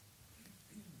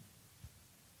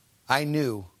 I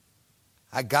knew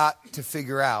I got to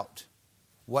figure out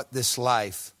what this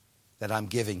life that I'm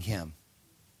giving him.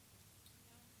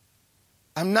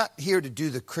 I'm not here to do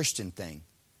the Christian thing.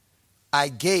 I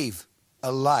gave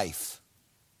a life.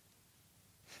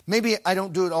 Maybe I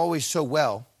don't do it always so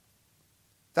well.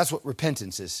 That's what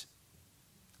repentance is.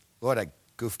 Lord, I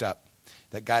goofed up.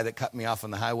 That guy that cut me off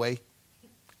on the highway,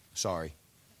 sorry.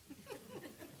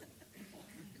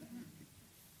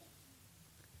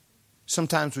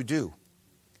 Sometimes we do.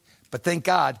 But thank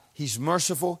God, he's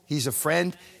merciful, he's a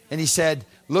friend, and he said,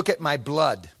 look at my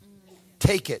blood.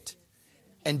 Take it,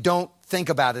 and don't think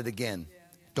about it again.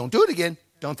 Don't do it again.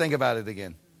 Don't think about it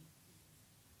again.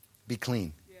 Be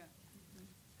clean.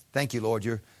 Thank you, Lord.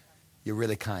 You're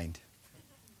really kind.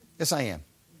 Yes, I am.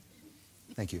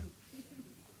 Thank you.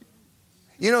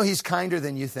 You know, he's kinder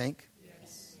than you think.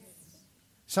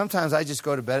 Sometimes I just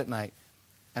go to bed at night,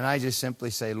 and I just simply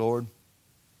say, Lord,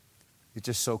 you're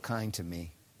just so kind to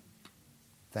me.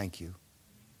 Thank you.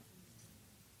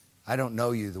 I don't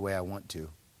know you the way I want to.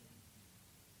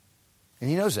 And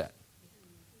he knows that.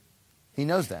 He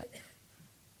knows that.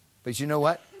 But you know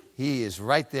what? He is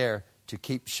right there to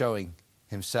keep showing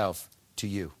himself to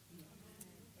you.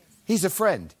 He's a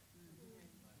friend.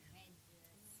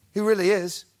 He really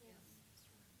is.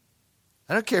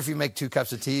 I don't care if you make 2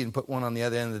 cups of tea and put one on the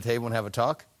other end of the table and have a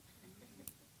talk.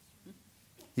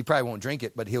 He probably won't drink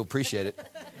it, but he'll appreciate it.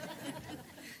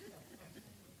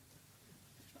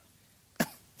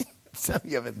 Some of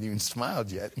you haven't even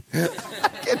smiled yet.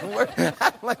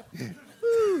 I'm like,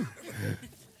 woo.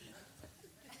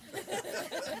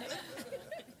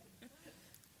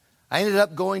 I ended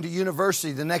up going to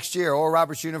university the next year, Oral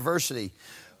Roberts University.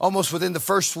 Almost within the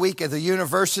first week of the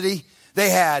university, they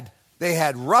had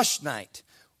rush night,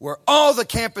 where all the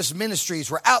campus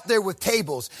ministries were out there with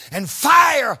tables, and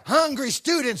fire-hungry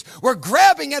students were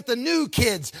grabbing at the new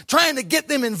kids, trying to get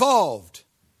them involved.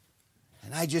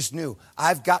 And I just knew,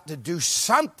 I've got to do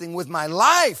something with my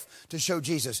life to show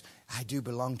Jesus, I do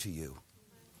belong to you.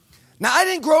 Now, I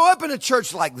didn't grow up in a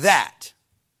church like that.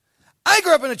 I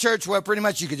grew up in a church where pretty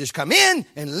much you could just come in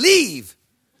and leave.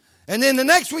 And then the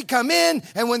next week come in,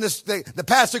 and when the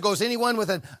pastor goes, anyone with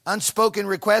an unspoken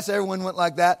request, everyone went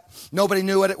like that. Nobody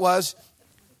knew what it was.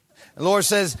 The Lord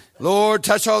says, Lord,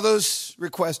 touch all those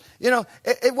requests. You know,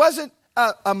 it wasn't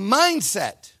a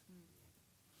mindset.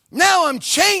 Now I'm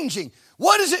changing.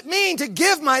 What does it mean to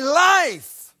give my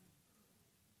life?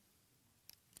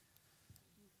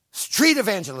 Street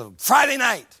evangelism, Friday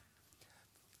night.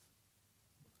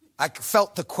 I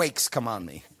felt the quakes come on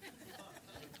me.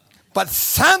 But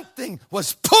something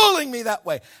was pulling me that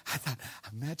way. I thought,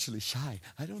 I'm naturally shy.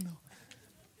 I don't know.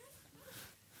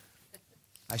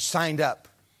 I signed up.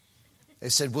 They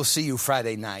said, we'll see you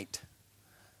Friday night.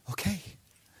 Okay.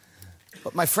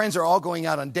 But my friends are all going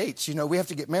out on dates. You know, we have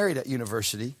to get married at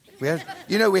university. I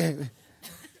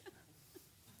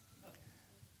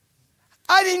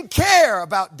didn't care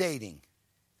about dating.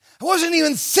 I wasn't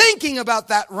even thinking about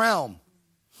that realm.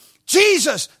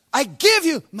 Jesus, I give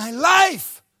you my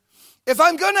life. If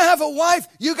I'm going to have a wife,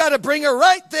 you got to bring her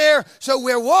right there so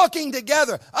we're walking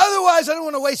together. Otherwise, I don't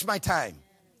want to waste my time.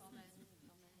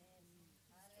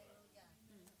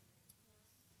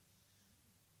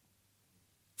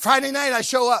 Friday night, I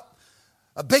show up.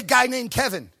 A big guy named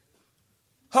Kevin.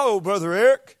 Oh, Brother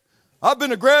Eric, I've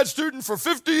been a grad student for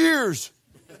 50 years.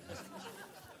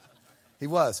 He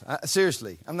was.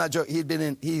 Seriously, I'm not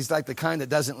joking. He's like the kind that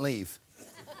doesn't leave.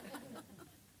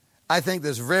 I think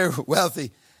there's a very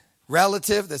wealthy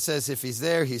relative that says if he's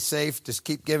there, he's safe. Just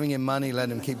keep giving him money. Let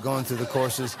him keep going through the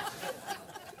courses.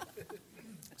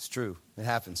 It's true. It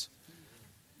happens.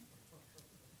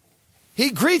 He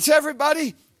greets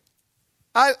everybody.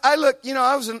 I look, you know,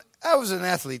 I was an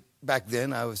athlete back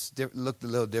then. I looked a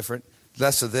little different.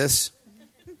 Less of this.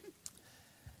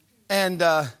 And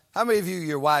how many of you,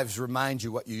 your wives remind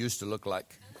you what you used to look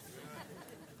like?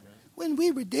 When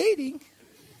we were dating.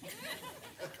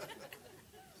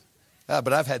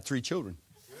 But I've had 3 children.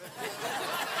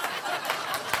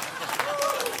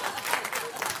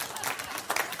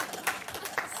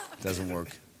 Doesn't work.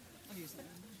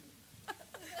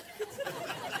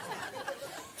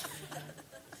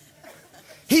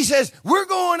 He says, we're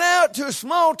going out to a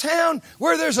small town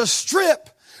where there's a strip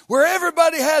where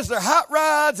everybody has their hot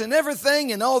rods and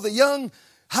everything, and all the young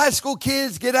high school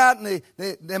kids get out and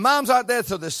their mom's out there,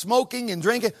 so they're smoking and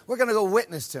drinking. We're going to go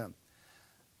witness to them.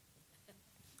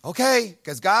 Okay,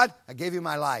 because God, I gave you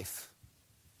my life.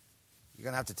 You're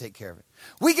going to have to take care of it.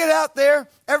 We get out there,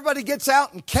 everybody gets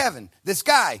out, and Kevin, this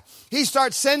guy, he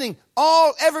starts sending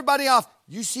everybody off.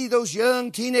 You see those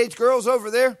young teenage girls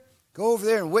over there? Go over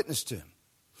there and witness to them.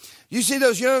 You see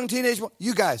those young teenage boys?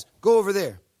 You guys, go over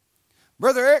there.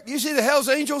 Brother Eric, you see the Hells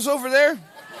Angels over there?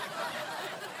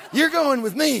 You're going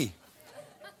with me.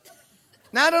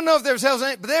 Now, I don't know if there was Hells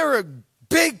Angels, but there were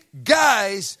big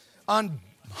guys on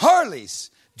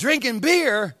Harleys drinking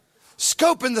beer,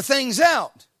 scoping the things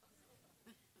out.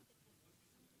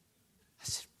 I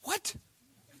said, what?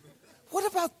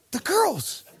 What about the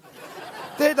girls?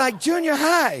 They're like junior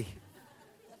high.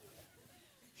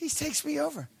 He takes me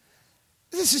over.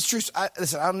 This is true.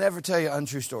 Listen, I'll never tell you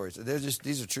untrue stories.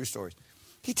 These are true stories.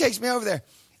 He takes me over there,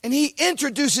 and he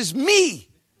introduces me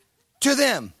to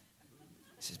them.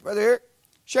 He says, Brother Eric,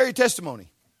 share your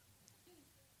testimony.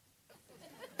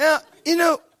 Now,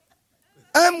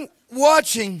 I'm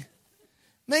watching,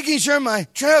 making sure my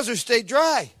trousers stay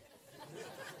dry.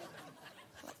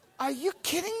 Are you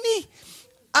kidding me?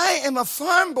 I am a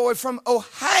farm boy from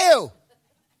Ohio.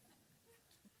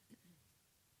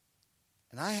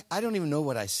 And I don't even know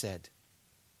what I said.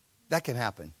 That can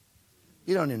happen.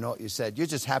 You don't even know what you said. You're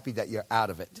just happy that you're out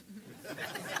of it.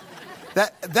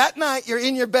 That night, you're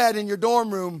in your bed in your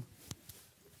dorm room,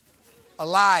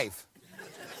 alive.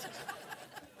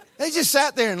 They just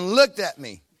sat there and looked at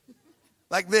me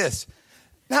like this.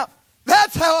 Now,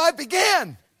 that's how I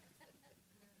began.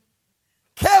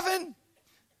 Kevin,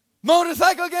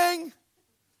 motorcycle gang.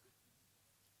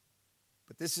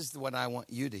 But this is what I want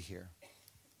you to hear.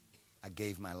 I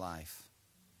gave my life.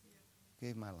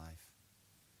 Gave my life.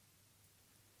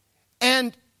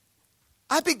 And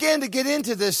I began to get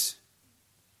into this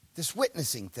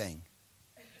witnessing thing.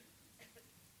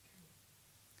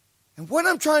 And what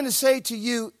I'm trying to say to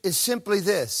you is simply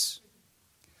this.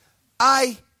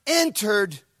 I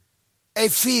entered a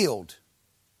field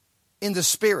in the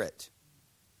Spirit.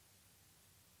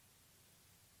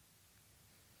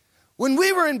 When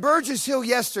we were in Burgess Hill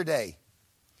yesterday,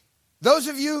 those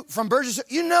of you from Burgess Hill,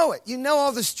 you know it. You know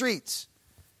all the streets.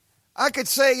 I could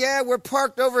say, yeah, we're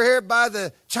parked over here by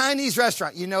the Chinese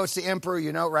restaurant. You know it's the Emperor.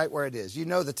 You know right where it is. You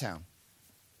know the town.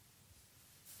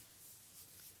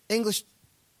 English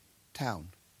town.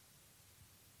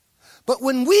 But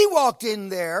when we walked in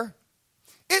there,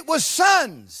 it was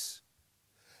Sons.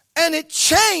 And it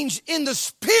changed in the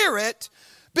Spirit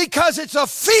because it's a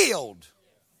field.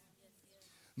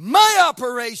 My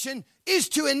operation is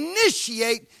to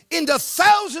initiate into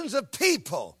thousands of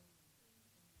people.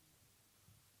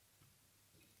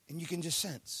 And you can just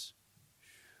sense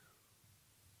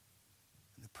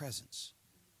the presence.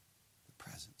 The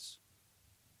presence.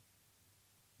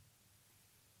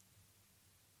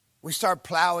 We start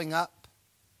plowing up,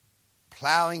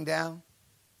 plowing down.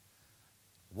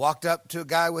 Walked up to a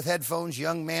guy with headphones,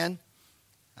 young man.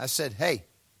 I said, hey,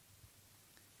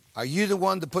 are you the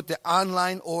one to put the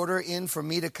online order in for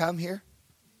me to come here?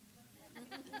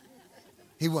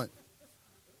 He went.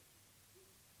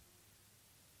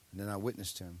 And then I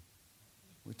witnessed to him.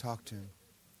 We talked to him.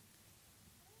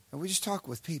 And we just talk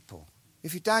with people.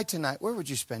 If you died tonight, where would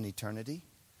you spend eternity?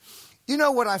 You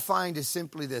know what I find is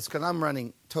simply this, because I'm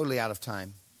running totally out of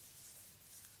time,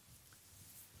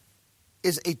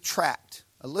 is a tract,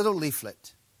 a little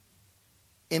leaflet,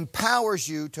 empowers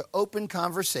you to open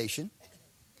conversation.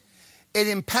 It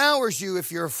empowers you, if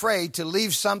you're afraid, to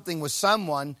leave something with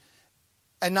someone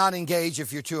and not engage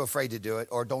if you're too afraid to do it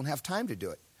or don't have time to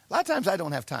do it. A lot of times I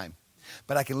don't have time,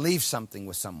 but I can leave something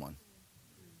with someone.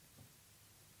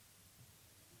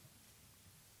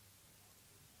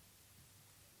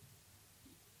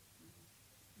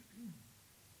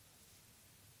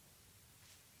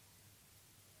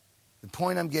 The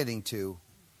point I'm getting to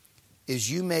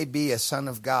is you may be a son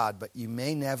of God, but you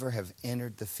may never have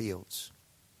entered the fields.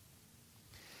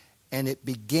 And it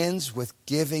begins with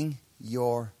giving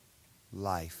your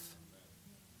life.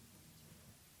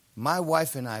 My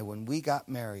wife and I, when we got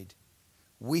married,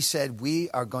 we said we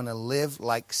are going to live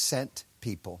like sent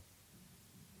people.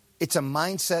 It's a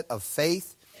mindset of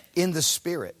faith in the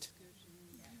Spirit.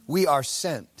 We are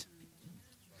sent.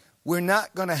 We're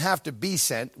not going to have to be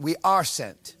sent. We are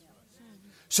sent.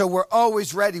 So we're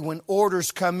always ready when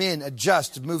orders come in,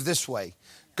 adjust, move this way,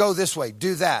 go this way,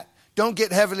 do that. Don't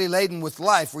get heavily laden with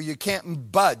life where you can't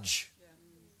budge.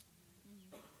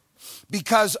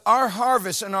 Because our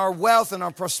harvest and our wealth and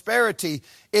our prosperity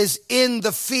is in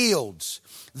the fields.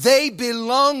 They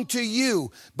belong to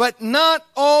you, but not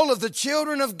all of the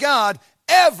children of God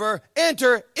ever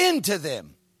enter into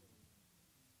them.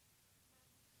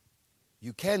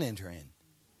 You can enter in.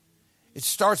 It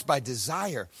starts by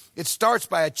desire. It starts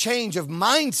by a change of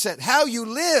mindset, how you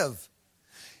live.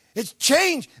 It's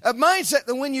change of mindset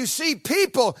that when you see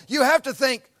people, you have to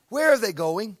think, where are they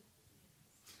going?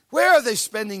 Where are they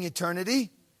spending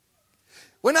eternity?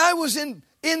 When I was in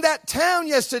that town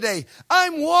yesterday,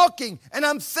 I'm walking and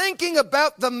I'm thinking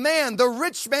about the man, the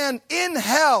rich man in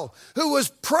hell, who was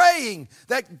praying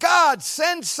that God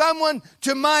send someone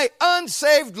to my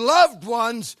unsaved loved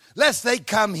ones lest they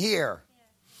come here.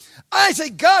 I say,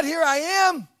 God, here I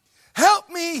am. Help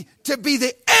me to be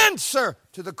the answer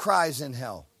to the cries in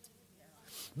hell.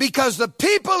 Because the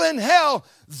people in hell,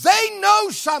 they know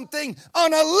something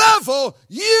on a level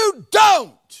you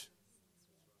don't.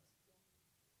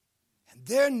 And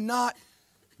they're not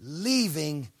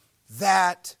leaving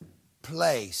that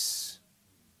place.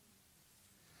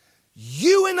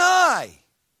 You and I,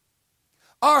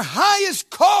 our highest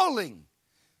calling,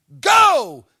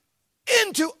 go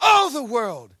into all the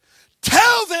world.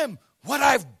 Tell them what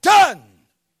I've done.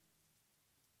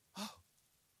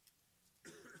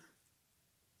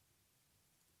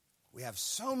 We have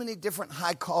so many different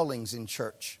high callings in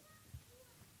church.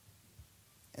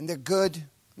 And they're good,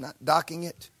 not docking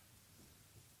it.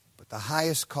 But the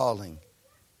highest calling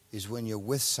is when you're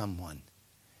with someone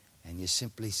and you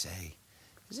simply say,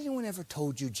 has anyone ever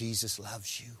told you Jesus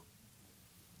loves you?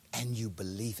 And you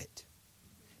believe it.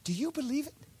 Do you believe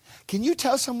it? Can you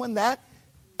tell someone that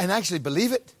and actually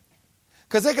believe it?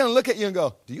 Because they're going to look at you and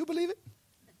go, do you believe it?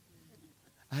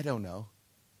 I don't know.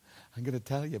 I'm going to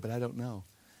tell you, but I don't know.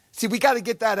 See, we got to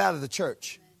get that out of the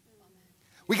church.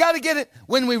 We got to get it.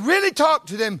 When we really talk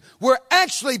to them, we're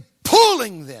actually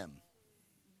pulling them.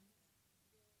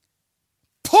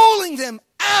 Pulling them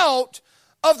out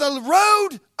of the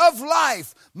road of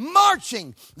life.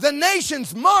 Marching. The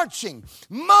nation's marching.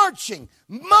 Marching.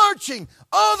 Marching.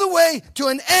 All the way to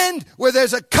an end where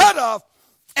there's a cutoff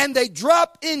and they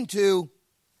drop into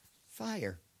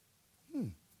fire.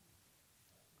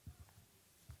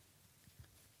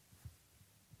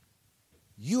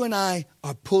 You and I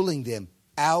are pulling them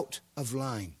out of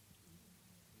line.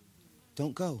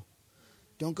 Don't go.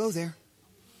 Don't go there.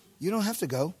 You don't have to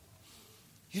go.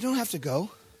 You don't have to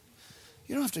go.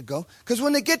 You don't have to go. Because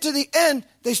when they get to the end,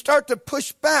 they start to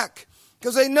push back.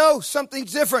 Because they know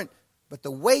something's different. But the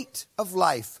weight of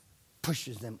life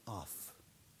pushes them off.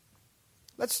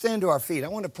 Let's stand to our feet. I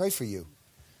want to pray for you.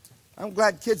 I'm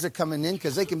glad kids are coming in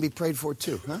because they can be prayed for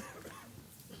too, huh?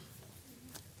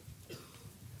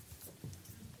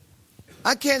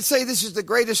 I can't say this is the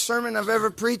greatest sermon I've ever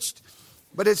preached,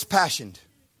 but it's passionate.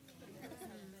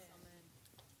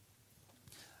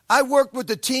 I worked with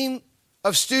a team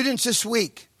of students this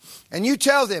week, and you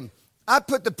tell them, I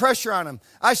put the pressure on them.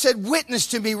 I said, witness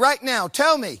to me right now,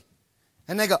 tell me.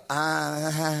 And they go,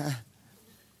 I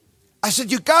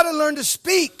said, you got to learn to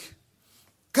speak.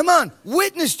 Come on,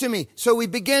 witness to me. So we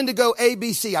began to go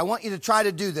ABC. I want you to try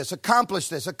to do this, accomplish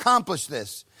this, accomplish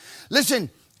this. Listen,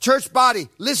 church body,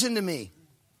 listen to me.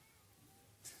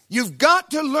 You've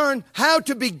got to learn how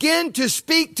to begin to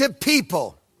speak to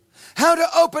people. How to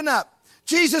open up.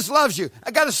 Jesus loves you.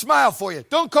 I got a smile for you.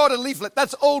 Don't call it a leaflet.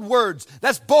 That's old words.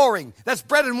 That's boring. That's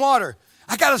bread and water.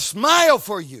 I got a smile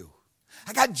for you.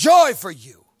 I got joy for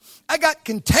you. I got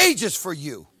contagious for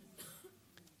you.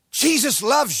 Jesus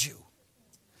loves you.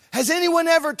 Has anyone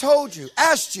ever told you,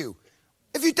 asked you,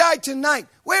 if you died tonight,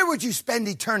 where would you spend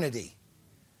eternity?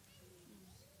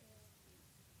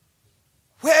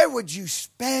 Where would you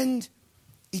spend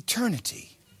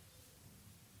eternity?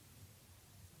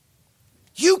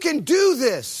 You can do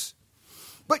this,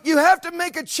 but you have to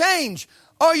make a change.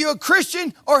 Are you a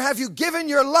Christian, or have you given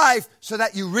your life so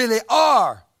that you really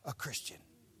are a Christian?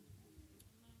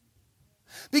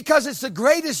 Because it's the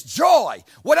greatest joy.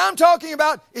 What I'm talking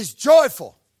about is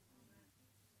joyful.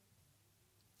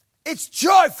 It's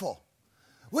joyful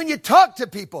when you talk to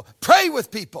people, pray with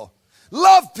people,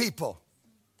 love people.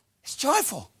 It's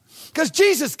joyful because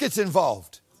Jesus gets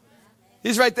involved.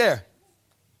 He's right there.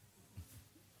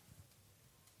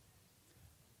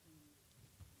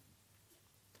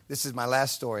 This is my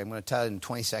last story. I'm going to tell it in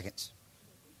 20 seconds.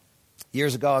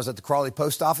 Years ago, I was at the Crawley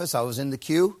Post Office. I was in the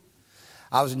queue.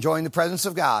 I was enjoying the presence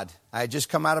of God. I had just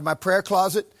come out of my prayer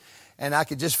closet, and I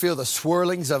could just feel the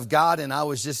swirlings of God, and I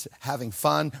was just having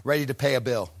fun, ready to pay a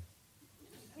bill.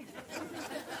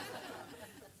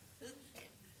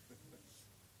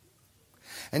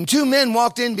 And two men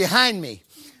walked in behind me.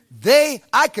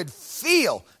 I could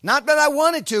feel, not that I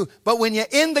wanted to, but when you're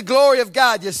in the glory of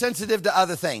God, you're sensitive to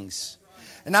other things.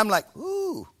 And I'm like,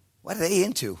 ooh, what are they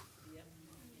into?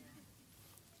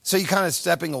 So you're kind of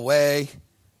stepping away,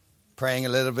 praying a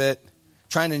little bit,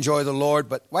 trying to enjoy the Lord.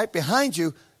 But right behind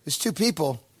you, there's two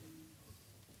people.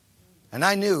 And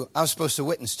I knew I was supposed to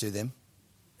witness to them.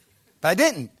 But I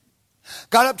didn't.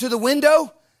 Got up to the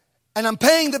window, and I'm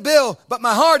paying the bill. But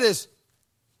my heart is,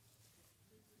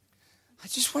 I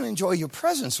just want to enjoy your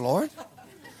presence, Lord.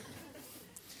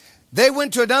 They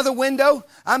went to another window.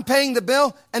 I'm paying the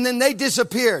bill, and then they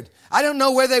disappeared. I don't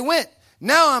know where they went.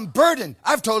 Now I'm burdened.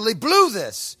 I've totally blew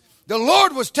this. The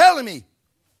Lord was telling me.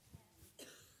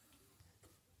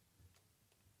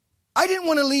 I didn't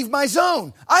want to leave my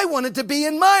zone. I wanted to be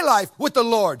in my life with the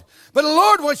Lord. But the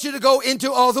Lord wants you to go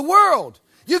into all the world.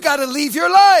 You got to leave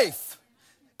your life.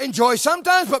 Enjoy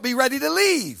sometimes, but be ready to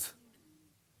leave.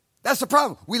 That's the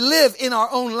problem. We live in our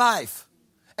own life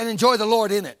and enjoy the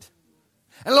Lord in it.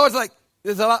 And the Lord's like,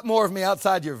 there's a lot more of me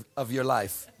outside of your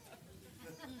life.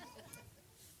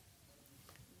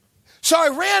 So I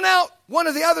ran out one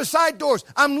of the other side doors.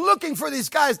 I'm looking for these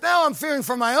guys. Now I'm fearing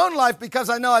for my own life because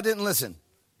I know I didn't listen.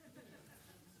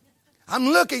 I'm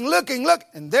looking.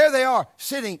 And there they are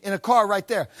sitting in a car right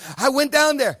there. I went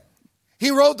down there. He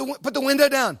put the window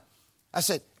down. I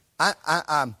said,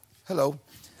 hello.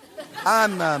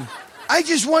 I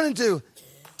just wanted to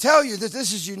tell you that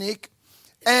this is unique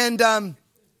and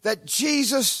that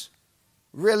Jesus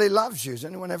really loves you. Has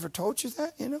anyone ever told you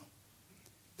that,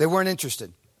 They weren't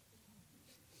interested.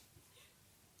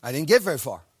 I didn't get very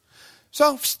far.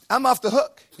 So I'm off the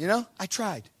hook, I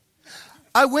tried.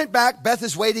 I went back. Beth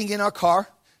is waiting in our car.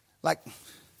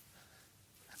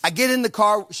 I get in the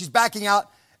car. She's backing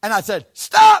out. And I said,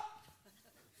 stop.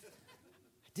 I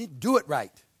didn't do it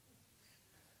right.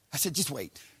 I said, just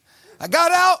wait. I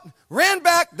got out, ran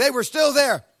back. They were still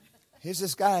there. Here's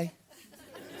this guy.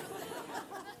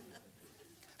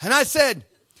 And I said,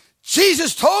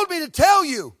 Jesus told me to tell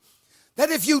you that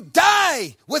if you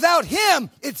die without him,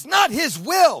 it's not his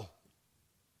will.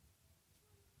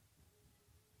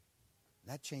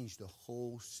 That changed the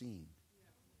whole scene.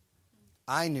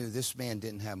 I knew this man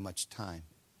didn't have much time.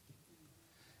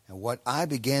 And what I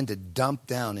began to dump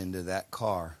down into that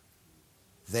car,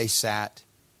 they sat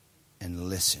and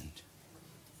listened.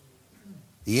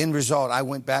 The end result, I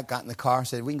went back, got in the car,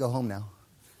 said, we can go home now.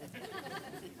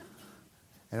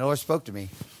 And the Lord spoke to me.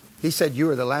 He said, you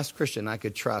are the last Christian I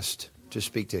could trust to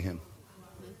speak to him.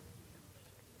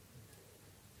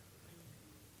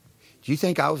 Do you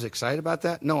think I was excited about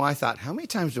that? No, I thought, how many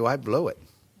times do I blow it?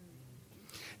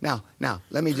 Now,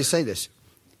 let me just say this.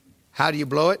 How do you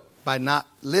blow it? By not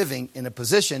living in a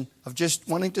position of just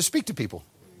wanting to speak to people.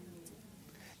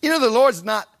 The Lord's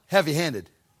not heavy-handed.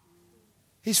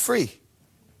 He's free.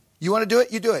 You want to do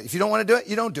it, you do it. If you don't want to do it,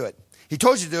 you don't do it. He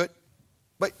told you to do it,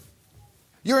 but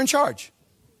you're in charge.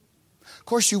 Of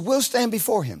course, you will stand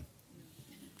before him.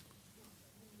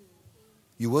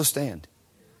 You will stand.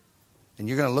 And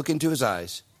you're going to look into his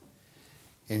eyes,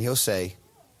 and he'll say,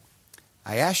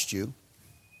 I asked you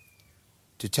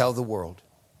to tell the world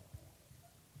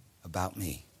about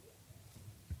me.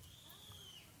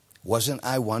 Wasn't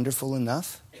I wonderful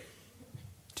enough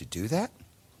to do that?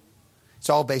 It's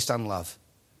all based on love.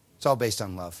 It's all based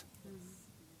on love.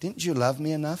 Didn't you love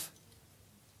me enough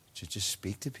to just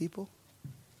speak to people?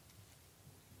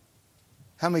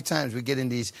 How many times we get in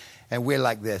these and we're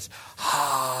like this,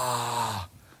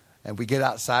 and we get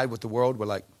outside with the world, we're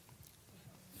like,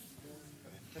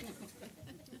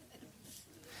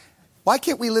 why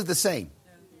can't we live the same?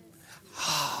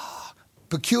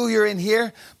 Peculiar in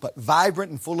here, but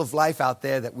vibrant and full of life out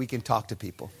there that we can talk to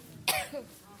people.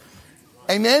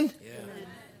 Amen? Yeah.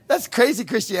 That's crazy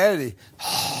Christianity.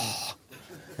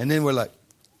 And then we're like,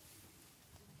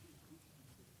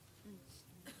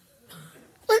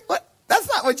 wait, what? That's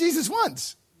not what Jesus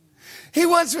wants. He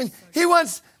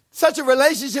wants such a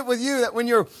relationship with you that when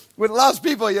you're with lost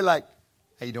people, you're like,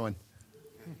 how you doing?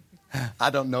 I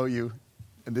don't know you,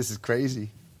 and this is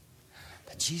crazy.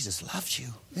 But Jesus loves you.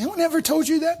 Anyone ever told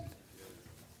you that?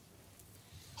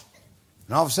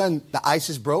 And all of a sudden, the ice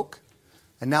is broke,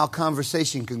 and now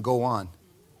conversation can go on.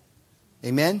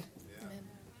 Amen? Yeah.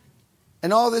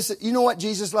 And all this, you know what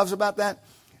Jesus loves about that?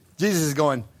 Jesus is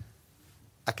going,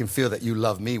 I can feel that you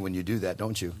love me when you do that,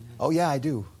 don't you? Oh, yeah, I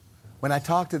do. When I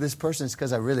talk to this person, it's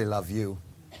because I really love you.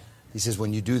 He says,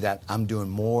 when you do that, I'm doing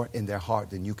more in their heart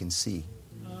than you can see.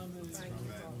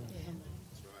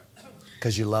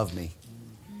 Because you love me.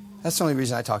 That's the only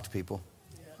reason I talk to people.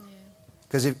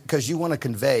 Because you want to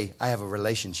convey, I have a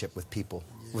relationship with people,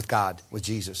 with God, with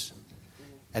Jesus.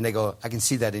 And they go, I can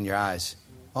see that in your eyes.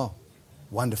 Oh,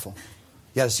 wonderful.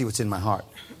 You got to see what's in my heart.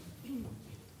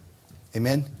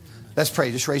 Amen? Let's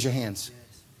pray. Just raise your hands.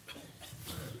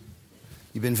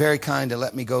 You've been very kind to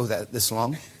let me go this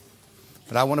long.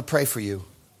 But I want to pray for you.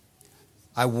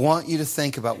 I want you to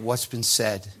think about what's been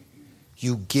said.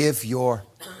 You give your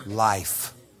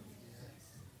life.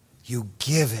 You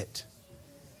give it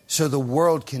so the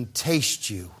world can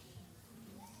taste you,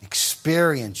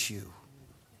 experience you.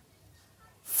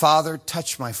 Father,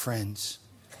 touch my friends.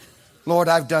 Lord,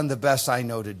 I've done the best I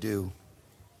know to do.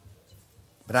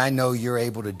 But I know you're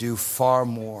able to do far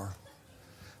more.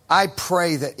 I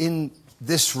pray that in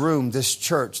this room, this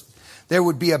church, there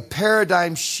would be a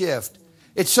paradigm shift.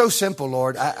 It's so simple,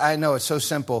 Lord. I know it's so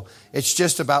simple. It's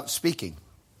just about speaking.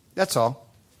 That's all.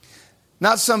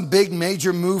 Not some big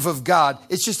major move of God.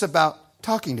 It's just about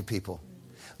talking to people.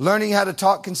 Learning how to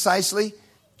talk concisely,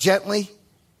 gently,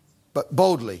 but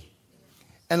boldly.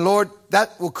 And Lord,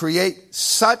 that will create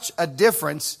such a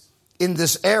difference in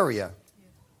this area.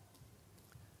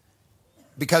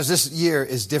 Because this year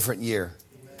is a different year.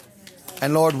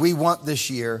 And Lord, we want this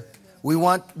year. We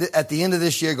want at the end of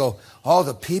this year go, all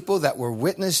the people that were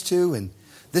witnessed to and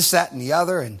this, that, and the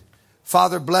other. And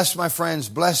Father, bless my friends.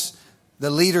 Bless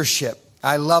the leadership.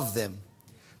 I love them.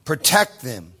 Protect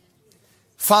them.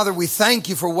 Father, we thank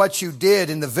you for what you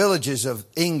did in the villages of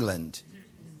England,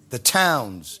 the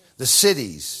towns, the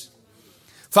cities.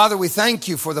 Father, we thank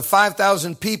you for the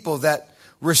 5,000 people that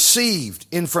received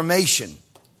information,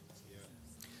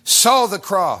 saw the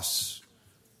cross.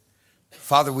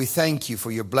 Father, we thank you for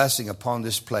your blessing upon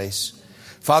this place.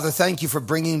 Father, thank you for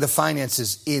bringing the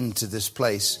finances into this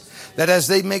place, that as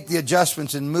they make the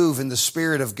adjustments and move in the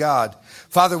Spirit of God,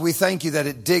 Father, we thank you that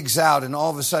it digs out and all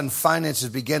of a sudden finances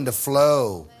begin to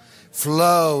flow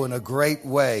in a great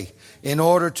way in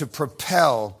order to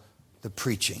propel the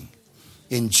preaching.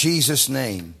 In Jesus'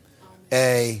 name,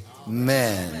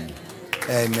 amen.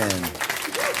 Amen.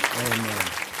 Amen.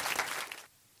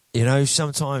 You know,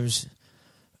 sometimes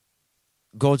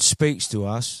God speaks to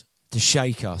us to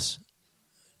shake us.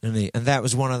 And that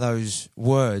was one of those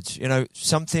words. You know,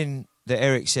 something that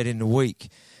Eric said in the week,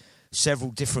 several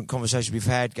different conversations we've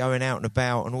had going out and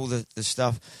about and all the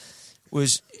stuff,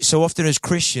 was so often as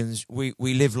Christians, we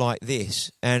live like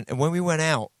this. And when we went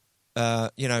out,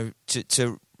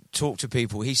 to talk to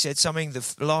people, he said something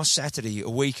the last Saturday, a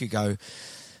week ago,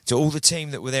 to all the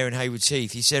team that were there in Haywards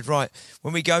Heath. He said, right,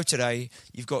 when we go today,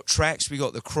 you've got tracks, we've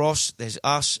got the cross, there's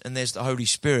us, and there's the Holy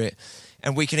Spirit.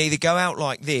 And we can either go out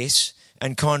like this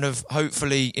and kind of,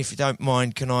 hopefully, if you don't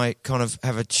mind, can I kind of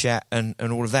have a chat and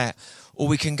all of that? Or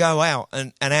we can go out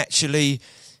and actually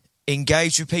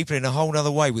engage with people in a whole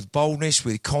other way, with boldness,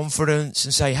 with confidence,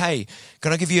 and say, hey,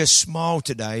 can I give you a smile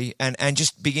today? And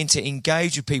just begin to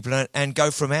engage with people and go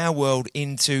from our world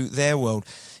into their world.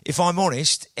 If I'm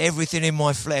honest, everything in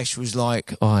my flesh was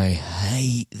like, I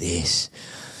hate this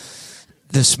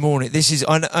morning. This is,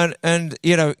 and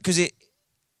you know, because it,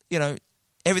 you know,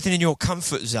 everything in your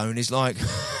comfort zone is like,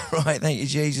 right, thank you,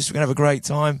 Jesus, we're going to have a great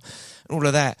time, and all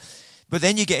of that. But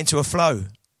then you get into a flow.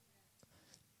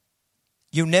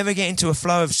 You'll never get into a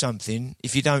flow of something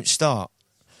if you don't start.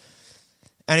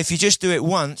 And if you just do it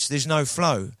once, there's no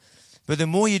flow. But the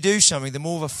more you do something, the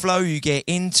more of a flow you get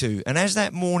into. And as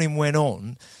that morning went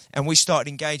on, and we started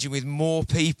engaging with more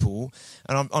people,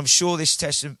 and I'm sure this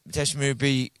testimony would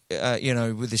be,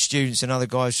 with the students and other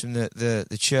guys from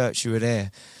the church who were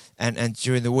there, and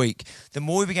during the week, the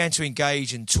more we began to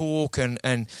engage and talk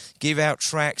and give out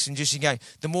tracts and just engage,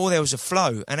 the more there was a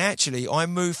flow. And actually, I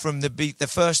moved from the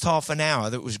first half an hour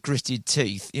that was gritted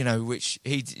teeth, which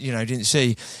he, didn't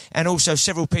see, and also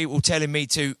several people telling me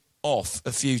to off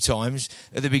a few times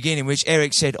at the beginning, which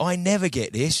Eric said, I never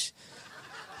get this.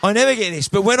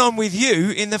 But when I'm with you,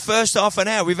 in the first half an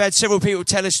hour, we've had several people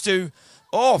tell us to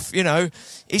off,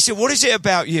 He said, what is it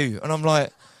about you? And I'm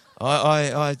like,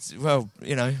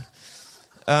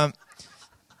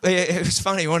 it was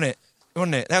funny, wasn't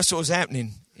it? That's what was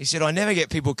happening. He said, I never get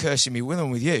people cursing me when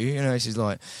I'm with you. This is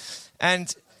like,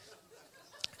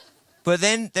 but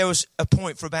then there was a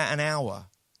point for about an hour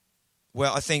where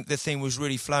I think the thing was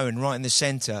really flowing right in the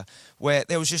centre, where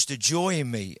there was just a joy in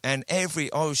me. And I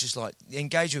was just like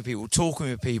engaging with people, talking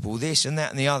with people, this and that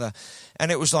and the other.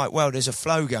 And it was like, well, there's a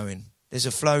flow going. There's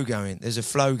a flow going.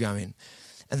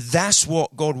 And that's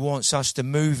what God wants us to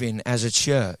move in as a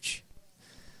church.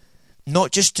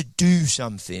 Not just to do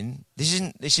something.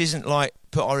 This isn't like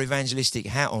put our evangelistic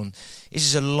hat on. This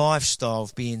is a lifestyle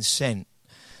of being sent.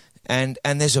 And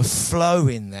there's a flow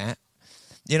in that.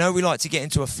 You know, we like to get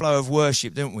into a flow of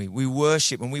worship, don't we? We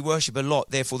worship, and we worship a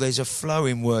lot. Therefore, there's a flow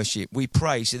in worship. We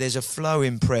pray, so there's a flow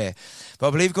in prayer. But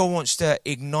I believe God wants to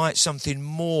ignite something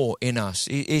more in us.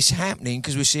 It's happening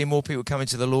because we're seeing more people coming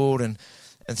to the Lord and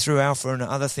through Alpha and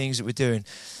other things that we're doing.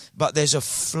 But there's a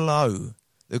flow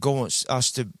that God wants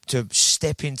us to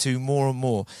step into more and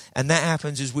more. And that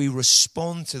happens as we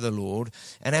respond to the Lord.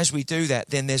 And as we do that,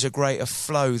 then there's a greater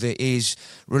flow that is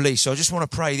released. So I just want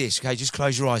to pray this, okay? Just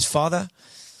close your eyes. Father,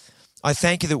 I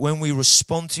thank you that when we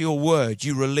respond to your word,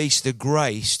 you release the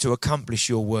grace to accomplish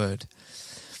your word.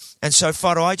 And so,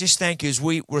 Father, I just thank you as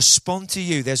we respond to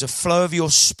you, there's a flow of your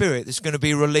spirit that's going to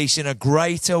be released in a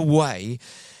greater way.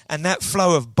 And that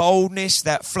flow of boldness,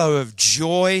 that flow of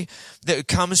joy that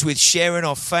comes with sharing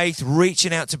our faith,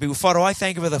 reaching out to people. Father, I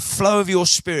thank you for the flow of your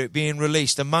spirit being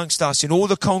released amongst us in all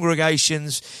the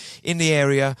congregations in the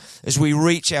area as we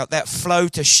reach out, that flow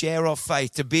to share our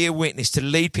faith, to be a witness, to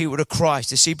lead people to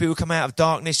Christ, to see people come out of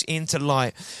darkness into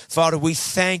light. Father, we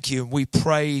thank you and we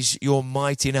praise your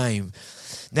mighty name.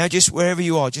 Now, just wherever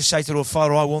you are, just say to the Lord,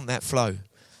 Father, I want that flow.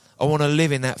 I want to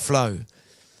live in that flow.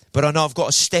 But I know I've got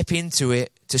to step into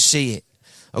it to see it.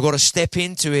 I've got to step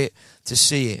into it to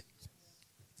see it.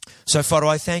 So, Father,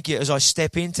 I thank you as I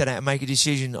step into that and make a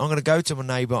decision. I'm going to go to my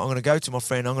neighbour. I'm going to go to my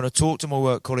friend. I'm going to talk to my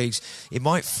work colleagues. It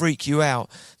might freak you out,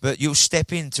 but you'll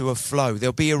step into a flow.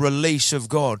 There'll be a release of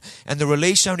God. And the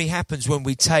release only happens when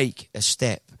we take a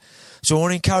step. So I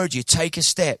want to encourage you, take a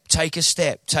step, take a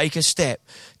step, take a step,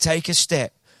 take a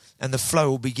step. And the flow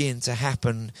will begin to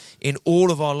happen in all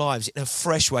of our lives in a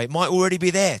fresh way. It might already be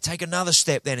there. Take another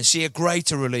step then and see a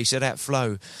greater release of that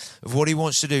flow of what he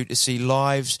wants to do to see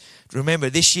lives. Remember,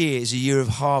 this year is a year of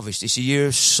harvest. It's a year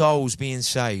of souls being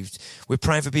saved. We're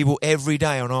praying for people every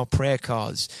day on our prayer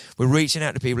cards. We're reaching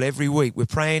out to people every week. We're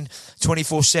praying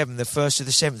 24/7, the 1st to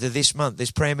the 7th of this month.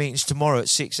 There's prayer meetings tomorrow at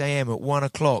 6 a.m., at 1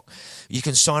 o'clock. You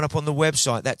can sign up on the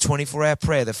website, that 24-hour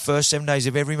prayer, the first 7 days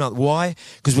of every month. Why?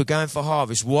 Because we're going for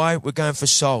harvest. Why? We're going for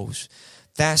souls.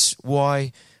 That's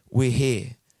why we're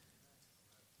here.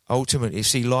 Ultimately,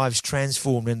 see lives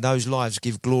transformed and those lives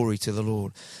give glory to the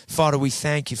Lord. Father, we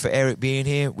thank you for Eric being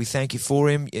here. We thank you for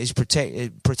him.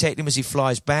 Protect him as he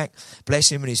flies back. Bless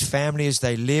him and his family as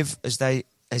they live,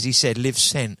 as he said, live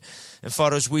sent. And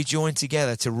Father, as we join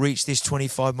together to reach this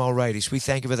 25-mile radius, we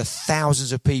thank you for the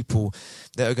thousands of people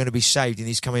that are going to be saved in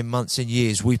these coming months and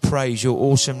years. We praise your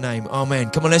awesome name. Amen.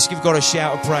 Come on, let's give God a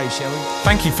shout of praise, shall we?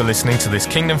 Thank you for listening to this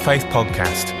Kingdom Faith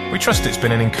podcast. We trust it's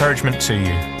been an encouragement to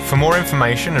you. For more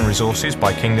information and resources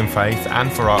by Kingdom Faith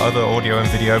and for our other audio and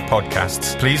video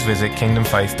podcasts, please visit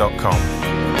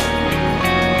kingdomfaith.com.